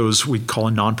one of those we call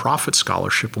a nonprofit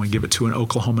scholarship, and we give it to an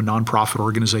Oklahoma nonprofit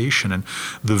organization. And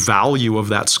the value of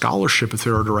that scholarship, if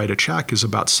they were to write a check, is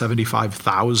about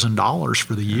 $75,000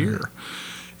 for the year.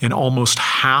 And almost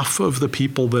half of the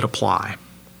people that apply,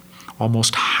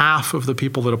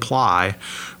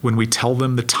 when we tell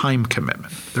them the time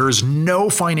commitment, there is no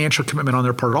financial commitment on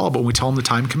their part at all, but when we tell them the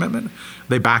time commitment,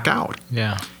 they back out.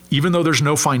 Yeah. Even though there's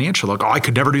no financial, like, I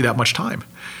could never do that much time.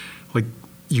 Like,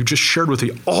 you just shared with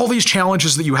me all these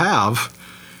challenges that you have.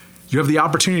 You have the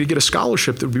opportunity to get a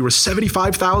scholarship that would be worth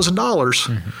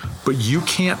 $75,000, but you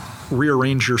can't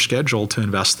rearrange your schedule to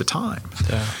invest the time.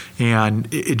 Yeah. And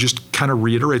it just kind of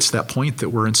reiterates that point that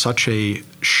we're in such a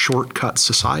shortcut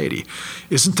society.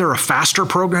 Isn't there a faster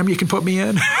program you can put me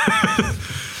in?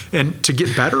 And to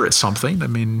get better at something, I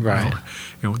mean,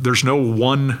 there's no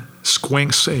one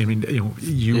squinks. I mean,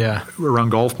 you were around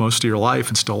golf most of your life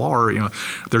and still are.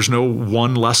 There's no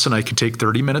one lesson I can take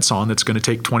 30 minutes on that's going to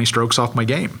take 20 strokes off my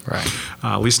game. Right.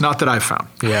 At least not that I've found.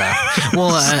 Yeah.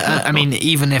 Well, I mean,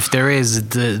 even if there is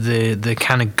the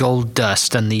kind of gold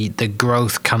dust and the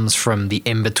growth comes from the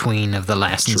in between of the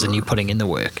lessons and you putting in the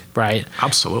work, right?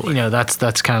 Absolutely.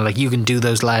 That's kind of like you can do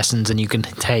those lessons and you can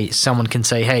someone can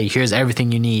say, hey, here's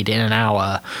everything you need in an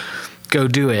hour. Go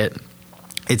do it.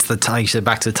 it's the time, you said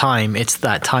back to the time, it's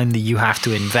that time that you have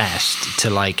to invest to,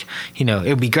 like, you know, it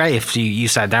would be great if you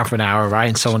sat down for an hour, right,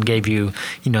 and someone gave you,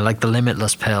 you know, like the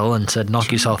limitless pill and said, knock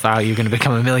yourself out, you're going to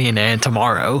become a millionaire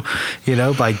tomorrow, you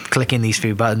know, by clicking these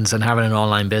few buttons and having an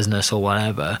online business or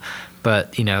whatever.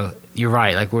 But, you know, you're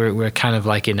right, like we're kind of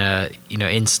like in a, you know,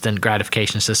 instant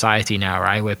gratification society now,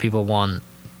 right, where people want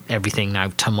everything now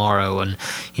tomorrow, and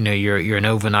you know you're an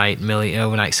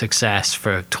overnight success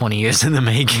for 20 years in the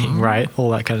making, right?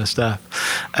 All that kind of stuff.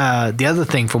 The other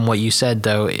thing from what you said,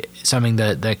 though, something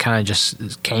that kind of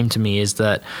just came to me is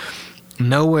that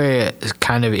nowhere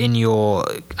kind of in your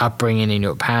upbringing, in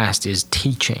your past, is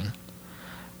teaching.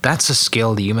 That's a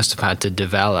skill that you must have had to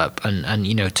develop, and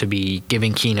you know, to be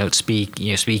giving keynote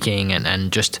speaking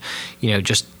and just, you know,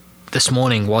 just this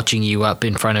morning watching you up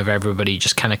in front of everybody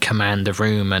just kind of command the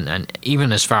room, and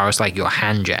even as far as like your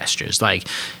hand gestures, like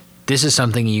this is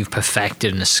something you've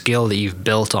perfected and a skill that you've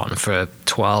built on for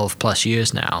 12 plus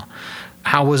years now.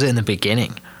 How was it in the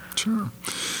beginning? Sure.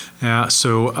 Yeah.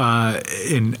 So,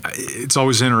 it's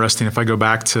always interesting if I go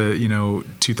back to, you know,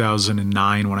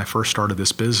 2009 when I first started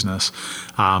this business,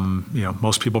 you know,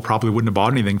 most people probably wouldn't have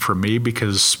bought anything from me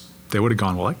because they would have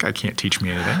gone, well, that guy can't teach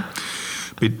me anything.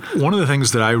 But one of the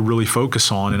things that I really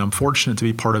focus on, and I'm fortunate to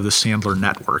be part of the Sandler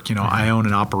Network. You know, I own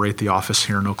and operate the office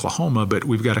here in Oklahoma, but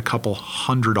we've got a couple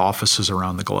hundred offices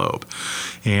around the globe.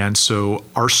 And so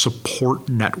our support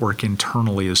network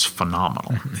internally is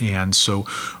phenomenal. And so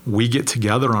we get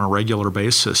together on a regular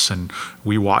basis and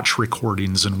we watch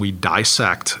recordings and we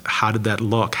dissect, how did that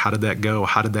look? How did that go?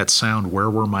 How did that sound? Where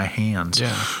were my hands?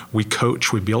 Yeah. We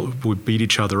coach, we beat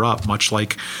each other up, much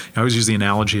like, I always use the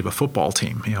analogy of a football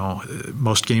team. You know,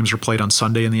 most games are played on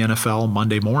Sunday in the NFL.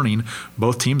 Monday morning,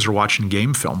 both teams are watching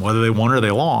game film, whether they won or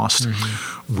they lost.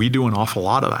 We do an awful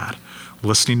lot of that.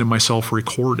 Listening to myself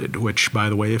recorded, which, by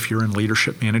the way, if you're in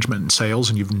leadership management and sales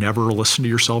and you've never listened to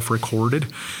yourself recorded,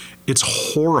 it's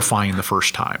horrifying the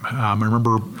first time. I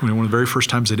remember one of the very first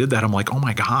times I did that, I'm like, oh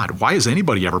my God, why has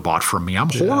anybody ever bought from me? I'm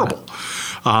horrible.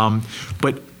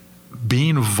 But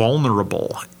being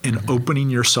vulnerable and opening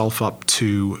yourself up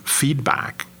to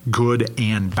feedback, good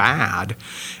and bad,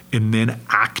 and then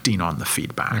acting on the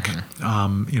feedback.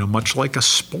 You know, much like a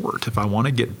sport, if I want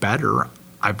to get better,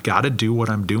 I've got to do what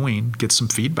I'm doing, get some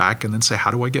feedback, and then say, how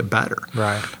do I get better?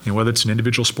 Right. You know, whether it's an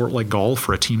individual sport like golf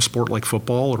or a team sport like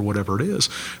football or whatever it is,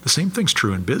 the same thing's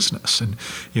true in business. And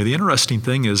you know, the interesting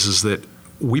thing is that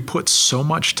we put so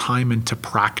much time into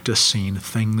practicing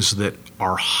things that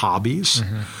are hobbies,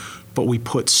 but we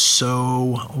put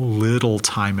so little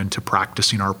time into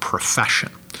practicing our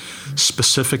profession,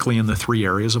 specifically in the three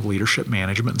areas of leadership,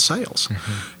 management, and sales.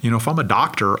 You know, if I'm a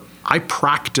doctor, I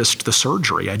practiced the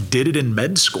surgery. I did it in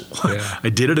med school. I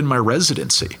did it in my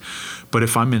residency. But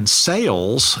if I'm in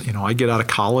sales, you know, I get out of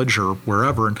college or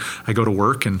wherever and I go to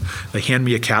work and they hand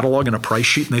me a catalog and a price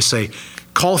sheet and they say,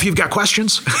 call if you've got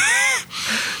questions.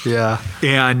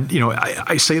 And, you know,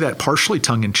 I say that partially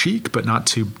tongue in cheek, but not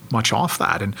too much off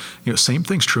that. And, you know, same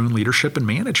thing's true in leadership and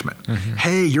management.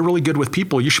 Hey, you're really good with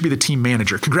people. You should be the team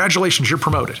manager. Congratulations, you're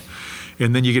promoted.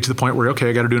 And then you get to the point where, okay,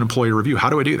 I got to do an employee review. How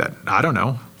do I do that? I don't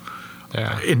know.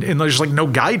 And there's like no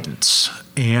guidance.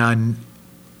 And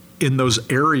in those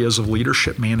areas of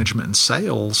leadership, management, and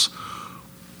sales,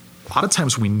 a lot of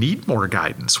times we need more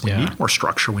guidance, we need more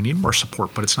structure, we need more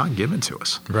support, but it's not given to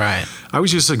us. Right. I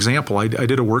always use this example. I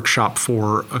did a workshop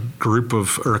for a group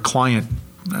or a client,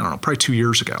 I don't know, probably 2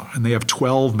 years ago, and they have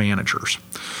 12 managers.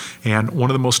 And one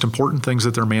of the most important things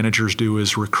that their managers do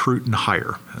is recruit and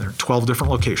hire. There are 12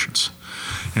 different locations.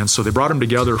 And so they brought them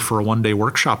together for a one-day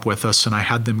workshop with us, and I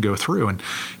had them go through and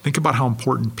think about how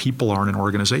important people are in an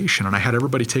organization. And I had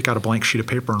everybody take out a blank sheet of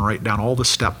paper and write down all the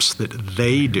steps that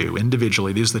they do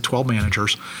individually, these are the 12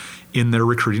 managers, in their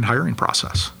recruiting hiring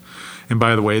process. And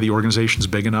by the way, the organization's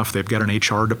big enough, they've got an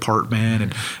HR department,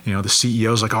 and you know, the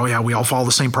CEO's like, oh yeah, we all follow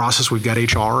the same process, we've got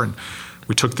HR. And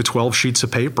we took the 12 sheets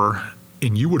of paper,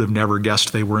 and you would have never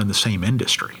guessed they were in the same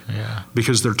industry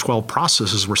because their 12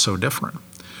 processes were so different.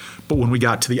 But when we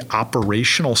got to the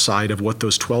operational side of what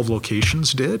those 12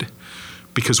 locations did,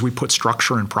 because we put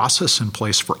structure and process in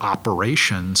place for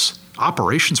operations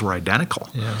were identical.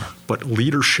 But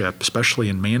leadership, especially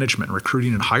in management,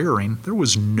 recruiting and hiring, there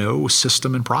was no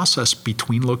system and process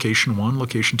between location 1,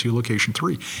 location 2, location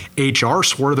 3. HR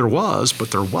swore there was,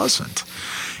 but there wasn't.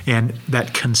 And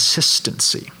that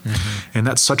consistency, and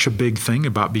that's such a big thing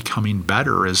about becoming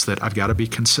better, is that I've got to be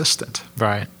consistent.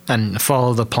 Right. And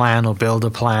follow the plan or build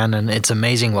a plan. And it's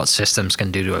amazing what systems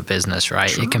can do to a business,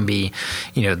 right? It can be,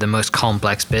 you know, the most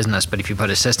complex business, but if you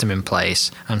put a system in place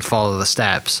and follow the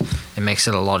steps, it makes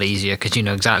it a lot easier because you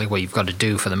know exactly what you've got to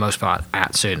do for the most part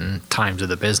at certain times of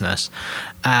the business.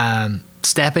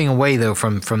 Stepping away though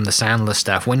from the Sandler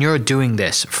stuff, when you're doing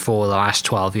this for the last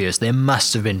 12 years, there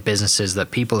must have been businesses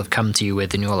that people have come to you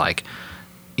with and you're like,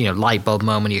 you know, light bulb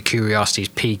moment, your curiosity's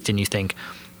peaked and you think,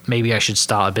 maybe I should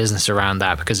start a business around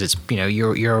that because it's, you know,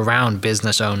 you're around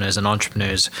business owners and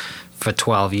entrepreneurs for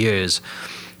 12 years.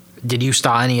 Did you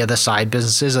start any other side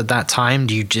businesses at that time?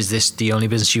 Is this the only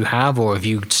business you have, or have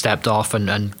you stepped off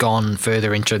and gone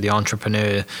further into the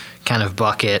entrepreneur kind of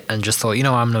bucket and just thought, you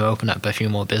know, I'm going to open up a few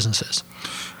more businesses?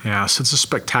 Yeah, so it's a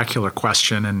spectacular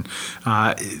question, and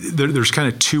there's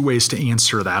kind of two ways to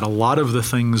answer that. A lot of the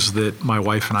things that my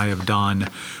wife and I have done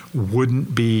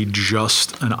wouldn't be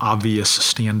just an obvious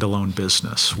standalone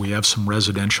business. We have some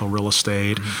residential real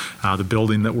estate. The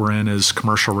building that we're in is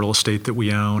commercial real estate that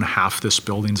we own. Half this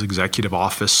building's executive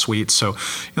office suite. So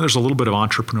there's a little bit of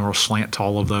entrepreneurial slant to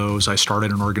all of those. I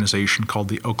started an organization called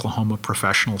the Oklahoma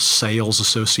Professional Sales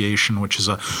Association, which is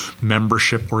a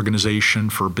membership organization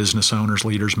for business owners,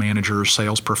 leaders, managers,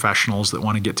 sales professionals that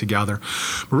want to get together.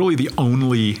 But really the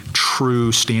only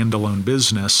true standalone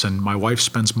business, and my wife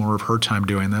spends more of her time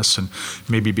doing this, and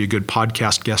maybe be a good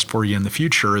podcast guest for you in the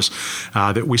future, is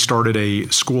that we started a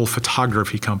school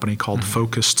photography company called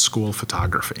Focused School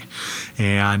Photography.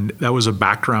 And that was a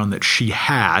background that she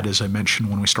had. As I mentioned,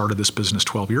 when we started this business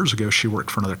 12 years ago, she worked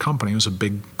for another company. It was a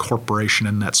big corporation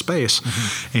in that space.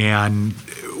 And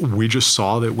we just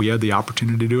saw that we had the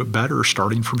opportunity to do it better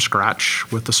starting from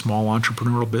scratch with a small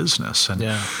entrepreneurial business.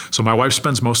 And so my wife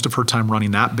spends most of her time running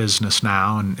that business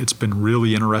now, and it's been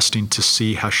really interesting to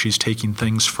see how she's taking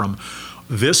things from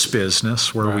this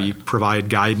business where we provide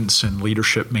guidance and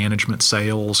leadership, management,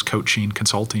 sales, coaching,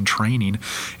 consulting, training,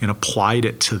 and applied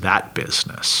it to that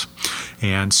business.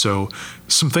 And so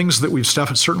some things that we've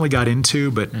certainly got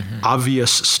into, but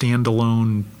obvious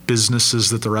standalone businesses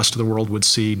that the rest of the world would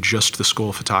see, just the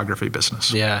school photography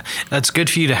business. Yeah, that's good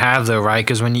for you to have though, right?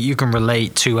 Because when you can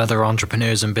relate to other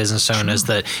entrepreneurs and business owners,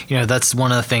 that, you know, that's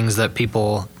one of the things that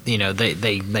people, you know,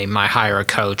 they might hire a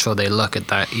coach, or they look at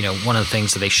that, you know, one of the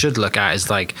things that they should look at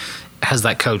is like, has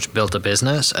that coach built a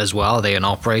business as well? Are they an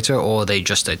operator, or are they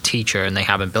just a teacher and they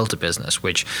haven't built a business,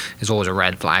 which is always a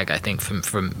red flag, I think,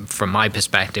 from my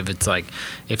perspective. It's like,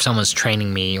 if someone's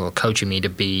training me or coaching me to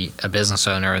be a business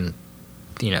owner, and,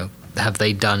 you know, have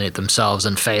they done it themselves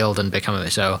and failed and become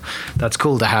so that's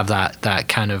cool to have that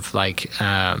kind of like,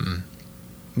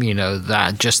 you know,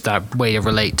 that way to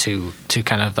relate to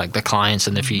kind of like the clients,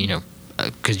 and if you know,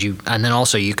 because and then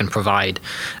also you can provide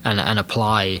and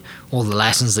apply all the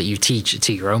lessons that you teach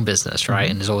to your own business, right?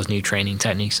 And there's always new training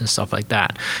techniques and stuff like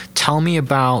that. Tell me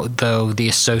about though the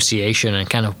association and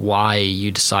kind of why you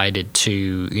decided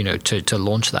to, you know, to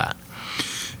launch that.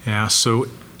 Yeah, so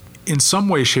in some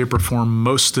way, shape, or form,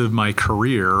 most of my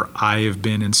career, I have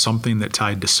been in something that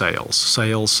tied to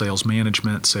sales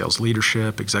management, sales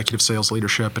leadership, executive sales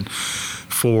leadership, and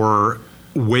for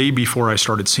way before I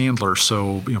started Sandler,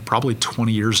 so you know, probably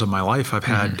 20 years of my life, I've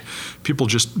had people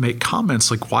just make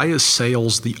comments like, why is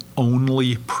sales the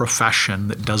only profession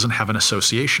that doesn't have an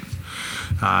association?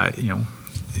 You know,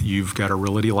 you've got a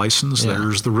Realty license,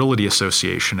 there's the Realty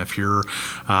Association. If you're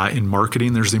in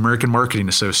marketing, there's the American Marketing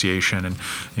Association. And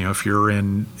you know, if you're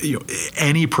in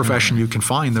any profession you can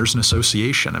find, there's an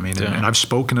association. I mean, and I've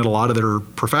spoken at a lot of their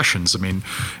professions. I mean,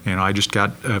 you know, I just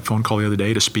got a phone call the other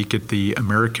day to speak at the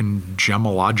American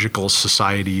Gemological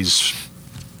Society's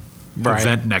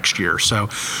event next year. So,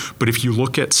 but if you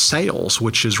look at sales,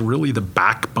 which is really the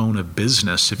backbone of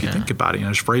business, if you think about it, you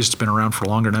know, this phrase that's been around for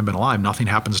longer than I've been alive, nothing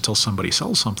happens until somebody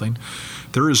sells something.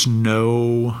 There is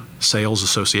no sales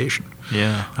association.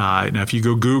 Now, if you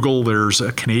go Google, there's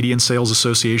a Canadian Sales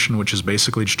Association, which is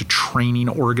basically just a training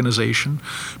organization.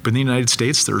 But in the United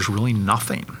States, there's really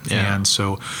nothing. And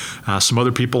so some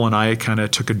other people and I kind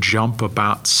of took a jump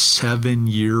about 7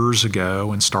 years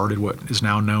ago and started what is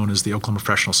now known as the Oklahoma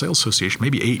Professional Sales Association,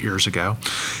 maybe 8 years ago.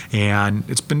 And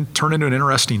it's been turned into an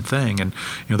interesting thing. And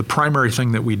you know, the primary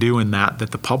thing that we do in that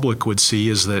the public would see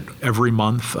is that every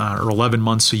month, or 11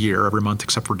 months a year, every month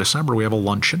except for December, we have a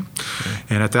luncheon.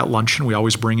 And at that luncheon, we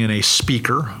always bring in a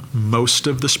speaker. Most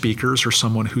of the speakers are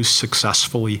someone who's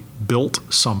successfully built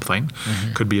something.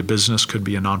 Could be a business, could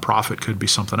be a nonprofit, could be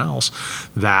something else,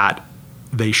 that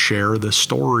they share the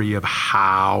story of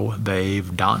how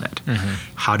they've done it.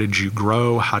 How did you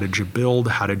grow? How did you build?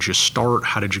 How did you start?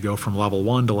 How did you go from level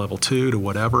 1 to level 2 to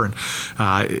whatever? And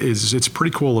it's a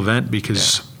pretty cool event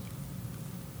because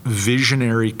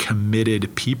visionary,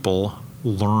 committed people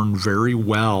learn very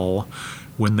well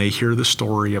when they hear the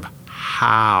story of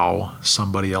how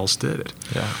somebody else did it.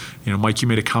 Yeah. You know, Mike, you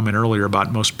made a comment earlier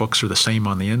about most books are the same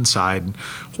on the inside.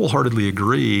 Wholeheartedly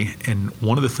agree. And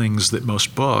one of the things that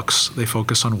most books, they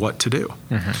focus on what to do.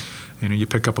 You know, you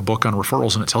pick up a book on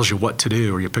referrals and it tells you what to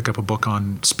do, or you pick up a book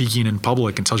on speaking in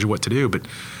public and tells you what to do, but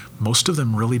most of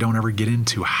them really don't ever get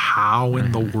into how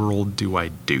in the world do I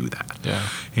do that. Yeah.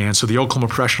 And so the Oklahoma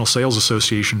Professional Sales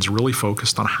Association is really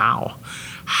focused on how.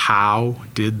 How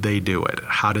did they do it?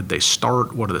 How did they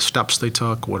start? What are the steps they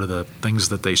took? What are the things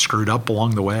that they screwed up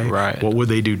along the way? Right. What would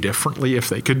they do differently if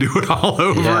they could do it all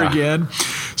over again?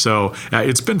 So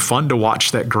it's been fun to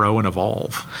watch that grow and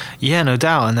evolve. Yeah, no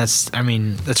doubt. And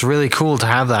that's really cool to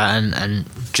have that. And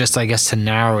just, I guess, to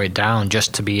narrow it down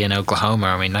just to be in Oklahoma.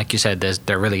 I mean, like you said,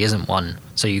 there really isn't one.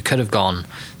 So you could have gone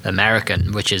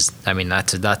American, which is,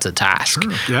 that's a task,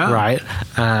 Sure, yeah. right?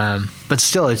 But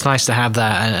still, it's nice to have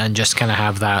that and just kind of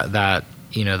have that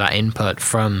input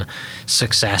from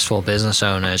successful business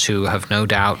owners who have no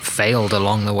doubt failed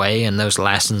along the way, and those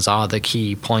lessons are the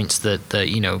key points that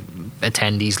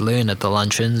attendees learn at the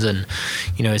luncheons. And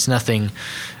it's nothing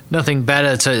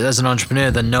better as an entrepreneur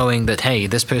than knowing that, hey,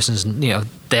 this person's,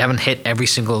 they haven't hit every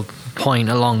single point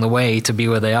along the way to be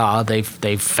where they are. They've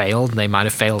failed. They might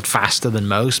have failed faster than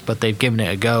most, but they've given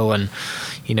it a go. And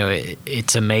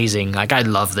it's amazing. Like, I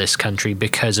love this country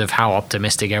because of how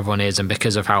optimistic everyone is and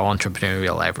because of how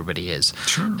entrepreneurial everybody is.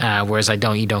 Sure. Whereas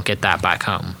you don't get that back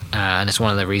home. And it's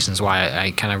one of the reasons why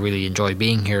I kind of really enjoy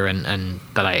being here and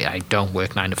that I don't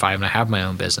work 9 to 5 and I have my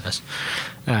own business.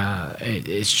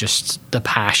 It's just the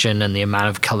passion and the amount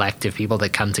of collective people that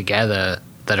come together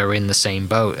that are in the same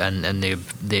boat, and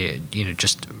the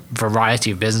just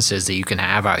variety of businesses that you can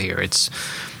have out here.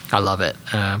 I love it.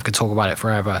 I could talk about it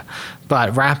forever.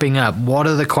 But wrapping up, what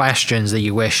are the questions that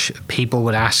you wish people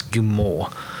would ask you more?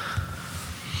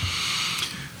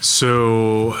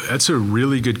 So that's a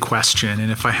really good question.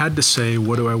 And if I had to say,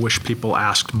 what do I wish people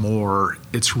asked more,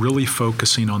 it's really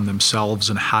focusing on themselves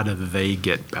and how do they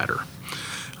get better.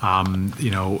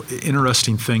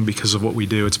 Interesting thing, because of what we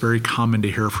do, it's very common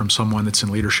to hear from someone that's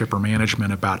in leadership or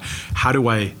management about how do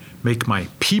I make my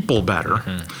people better?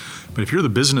 But if you're the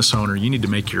business owner, you need to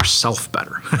make yourself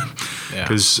better.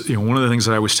 Because one of the things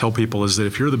that I always tell people is that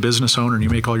if you're the business owner and you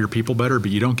make all your people better,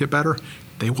 but you don't get better,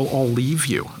 they will all leave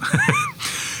you.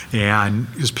 And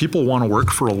because people want to work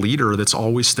for a leader that's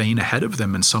always staying ahead of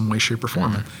them in some way, shape, or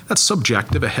form. That's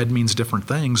subjective. Ahead means different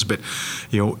things, but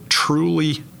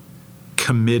truly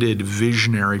committed,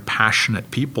 visionary, passionate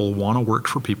people want to work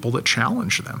for people that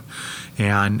challenge them.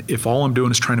 And if all I'm doing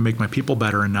is trying to make my people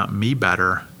better and not me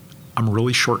better, I'm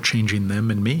really shortchanging them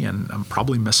and me, and I'm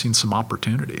probably missing some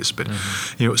opportunities. But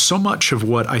so much of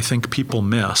what I think people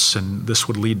miss, and this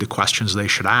would lead to questions they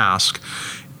should ask,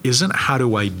 isn't how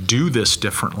do I do this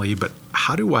differently, but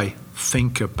how do I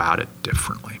think about it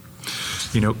differently?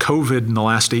 COVID in the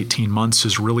last 18 months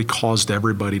has really caused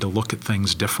everybody to look at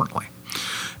things differently.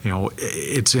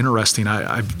 It's interesting.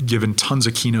 I've given tons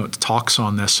of keynote talks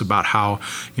on this about how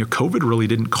COVID really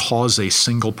didn't cause a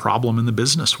single problem in the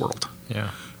business world.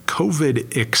 Yeah.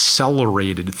 COVID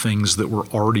accelerated things that were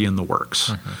already in the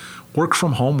works. Work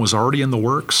from home was already in the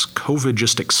works. COVID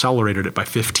just accelerated it by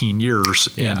 15 years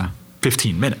in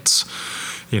 15 minutes.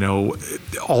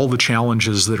 All the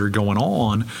challenges that are going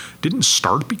on didn't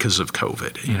start because of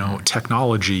COVID.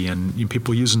 Technology and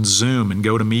people using Zoom and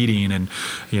GoToMeeting and,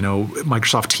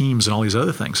 Microsoft Teams and all these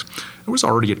other things. There was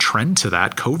already a trend to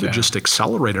that. COVID just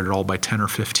accelerated it all by 10 or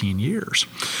 15 years.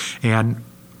 And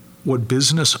what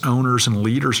business owners and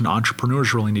leaders and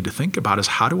entrepreneurs really need to think about is,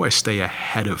 how do I stay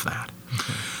ahead of that?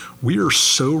 We are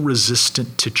so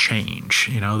resistant to change.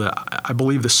 I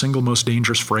believe the single most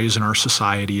dangerous phrase in our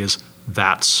society is,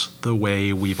 that's the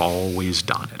way we've always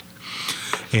done it.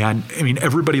 And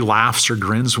everybody laughs or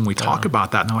grins when we talk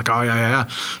about that. And they're like, oh, yeah.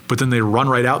 But then they run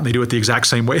right out and they do it the exact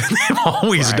same way they've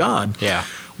always done. Yeah.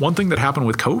 One thing that happened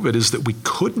with COVID is that we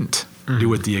couldn't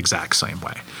do it the exact same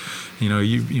way.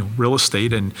 Real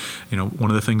estate and,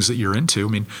 one of the things that you're into,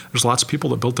 there's lots of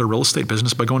people that built their real estate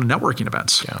business by going to networking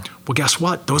events. Yeah. Well, guess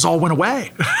what? Those all went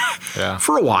away.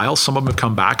 For a while. Some of them have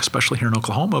come back, especially here in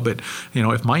Oklahoma. But,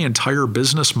 if my entire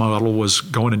business model was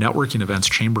going to networking events,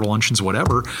 chamber luncheons,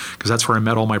 whatever, because that's where I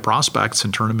met all my prospects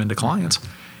and turned them into clients,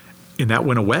 and that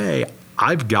went away,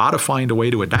 I've got to find a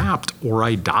way to adapt or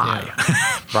I die.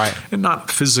 Right. And not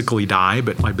physically die,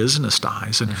 but my business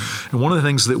dies. And one of the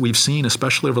things that we've seen,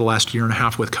 especially over the last year and a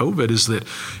half with COVID, is that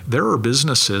there are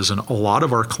businesses and a lot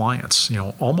of our clients,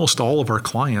 almost all of our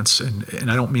clients,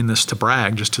 and I don't mean this to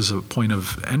brag, just as a point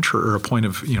of entry or a point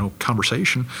of,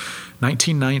 conversation,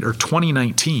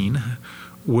 2019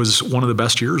 was one of the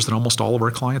best years that almost all of our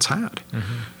clients had.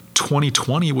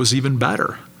 2020 was even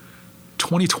better.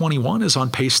 2021 is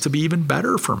on pace to be even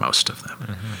better for most of them.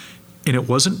 Mm-hmm. And it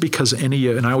wasn't because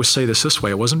and I always say this way,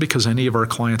 it wasn't because any of our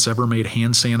clients ever made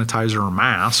hand sanitizer or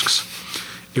masks.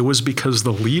 It was because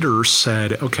the leaders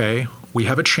said, okay, we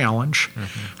have a challenge.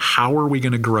 Mm-hmm. How are we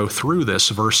going to grow through this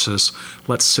versus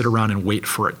let's sit around and wait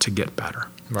for it to get better?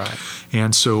 Right.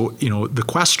 And so, the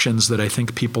questions that I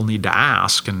think people need to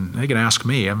ask, and they can ask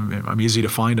me, I'm easy to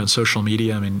find on social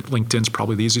media. I mean, LinkedIn's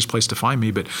probably the easiest place to find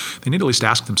me, but they need to at least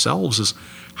ask themselves is,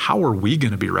 how are we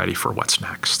going to be ready for what's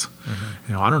next?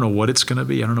 Mm-hmm. I don't know what it's going to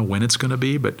be. I don't know when it's going to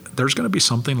be, but there's going to be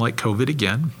something like COVID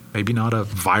again, maybe not a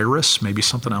virus, maybe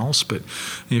something else. But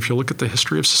if you look at the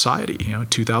history of society,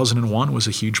 2001 was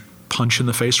a huge punch in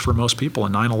the face for most people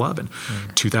in 9/11.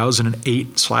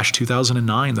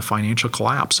 2008/2009, the financial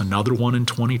collapse, another one in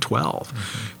 2012.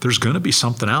 Mm-hmm. There's going to be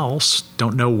something else.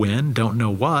 Don't know when, don't know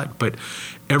what, but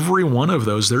every one of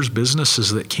those, there's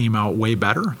businesses that came out way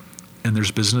better and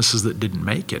there's businesses that didn't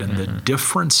make it. And the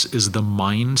difference is the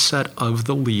mindset of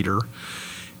the leader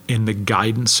and the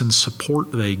guidance and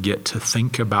support they get to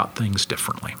think about things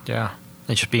differently. Yeah,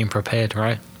 it's just being prepared,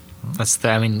 right? That's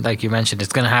like you mentioned,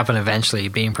 it's going to happen eventually.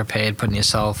 Being prepared, putting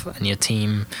yourself and your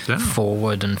team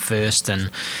forward and first, and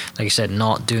like you said,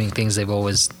 not doing things you've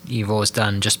always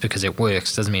done just because it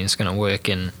works doesn't mean it's going to work.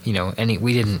 And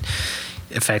we didn't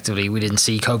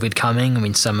see COVID coming. I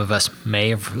mean, some of us may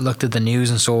have looked at the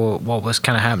news and saw what was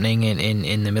kind of happening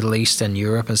in the Middle East and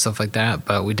Europe and stuff like that,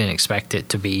 but we didn't expect it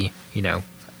to be a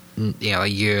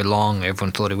year long.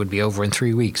 Everyone thought it would be over in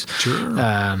 3 weeks.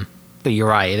 Sure. But you're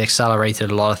right, it accelerated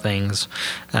a lot of things,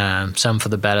 some for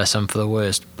the better, some for the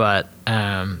worst. But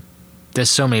there's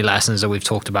so many lessons that we've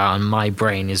talked about, and my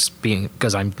brain is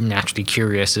because I'm naturally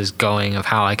curious, is going of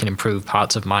how I can improve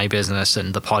parts of my business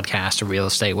and the podcast or real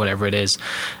estate, whatever it is.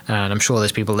 And I'm sure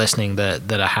there's people listening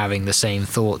that are having the same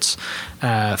thoughts.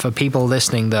 For people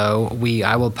listening, though,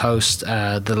 I will post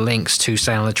the links to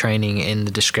Sandler Training in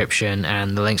the description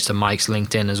and the links to Mike's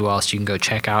LinkedIn as well, so you can go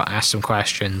check out, ask some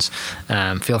questions.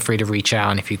 Feel free to reach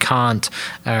out, and if you can't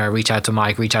reach out to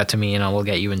Mike, reach out to me, and I will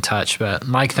get you in touch. But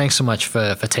Mike, thanks so much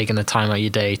for taking the time out of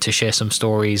your day to share some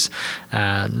stories,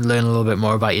 learn a little bit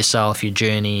more about yourself, your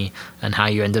journey, and how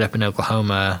you ended up in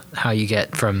Oklahoma, how you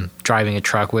get from driving a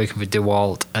truck, working for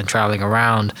DeWalt, and traveling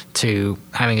around to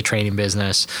having a training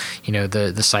business.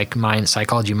 The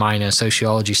psychology minor,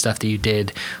 sociology stuff that you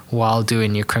did while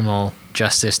doing your criminal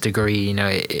justice degree.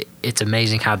 It's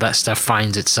amazing how that stuff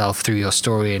finds itself through your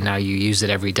story, and now you use it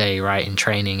every day, right, in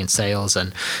training and sales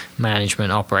and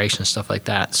management, operations, stuff like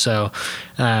that. So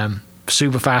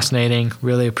super fascinating.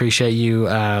 Really appreciate you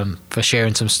for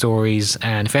sharing some stories.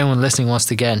 And if anyone listening wants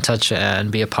to get in touch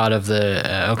and be a part of the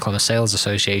Oklahoma Sales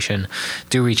Association,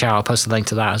 do reach out. I'll post a link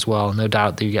to that as well. No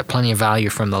doubt that you get plenty of value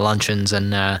from the luncheons,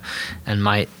 and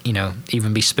might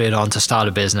even be spurred on to start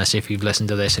a business if you've listened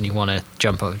to this and you want to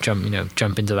jump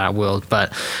into that world.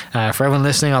 But for everyone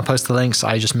listening, I'll post the links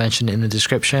I just mentioned in the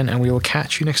description, and we will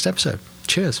catch you next episode.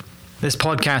 Cheers. This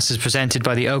podcast is presented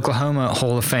by the Oklahoma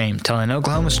Hall of Fame, telling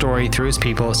Oklahoma's story through its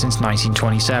people since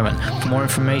 1927. For more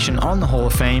information on the Hall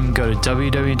of Fame, go to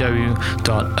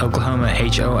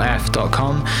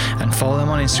www.oklahomahof.com and follow them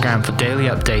on Instagram for daily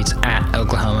updates at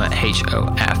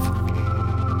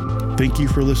oklahomahof. Thank you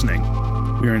for listening.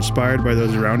 We are inspired by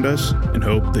those around us and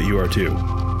hope that you are too.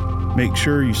 Make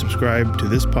sure you subscribe to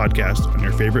this podcast on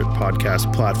your favorite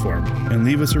podcast platform and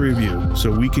leave us a review so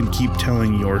we can keep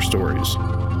telling your stories.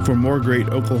 For more great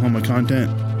Oklahoma content,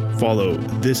 follow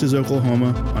This Is Oklahoma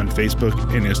on Facebook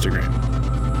and Instagram.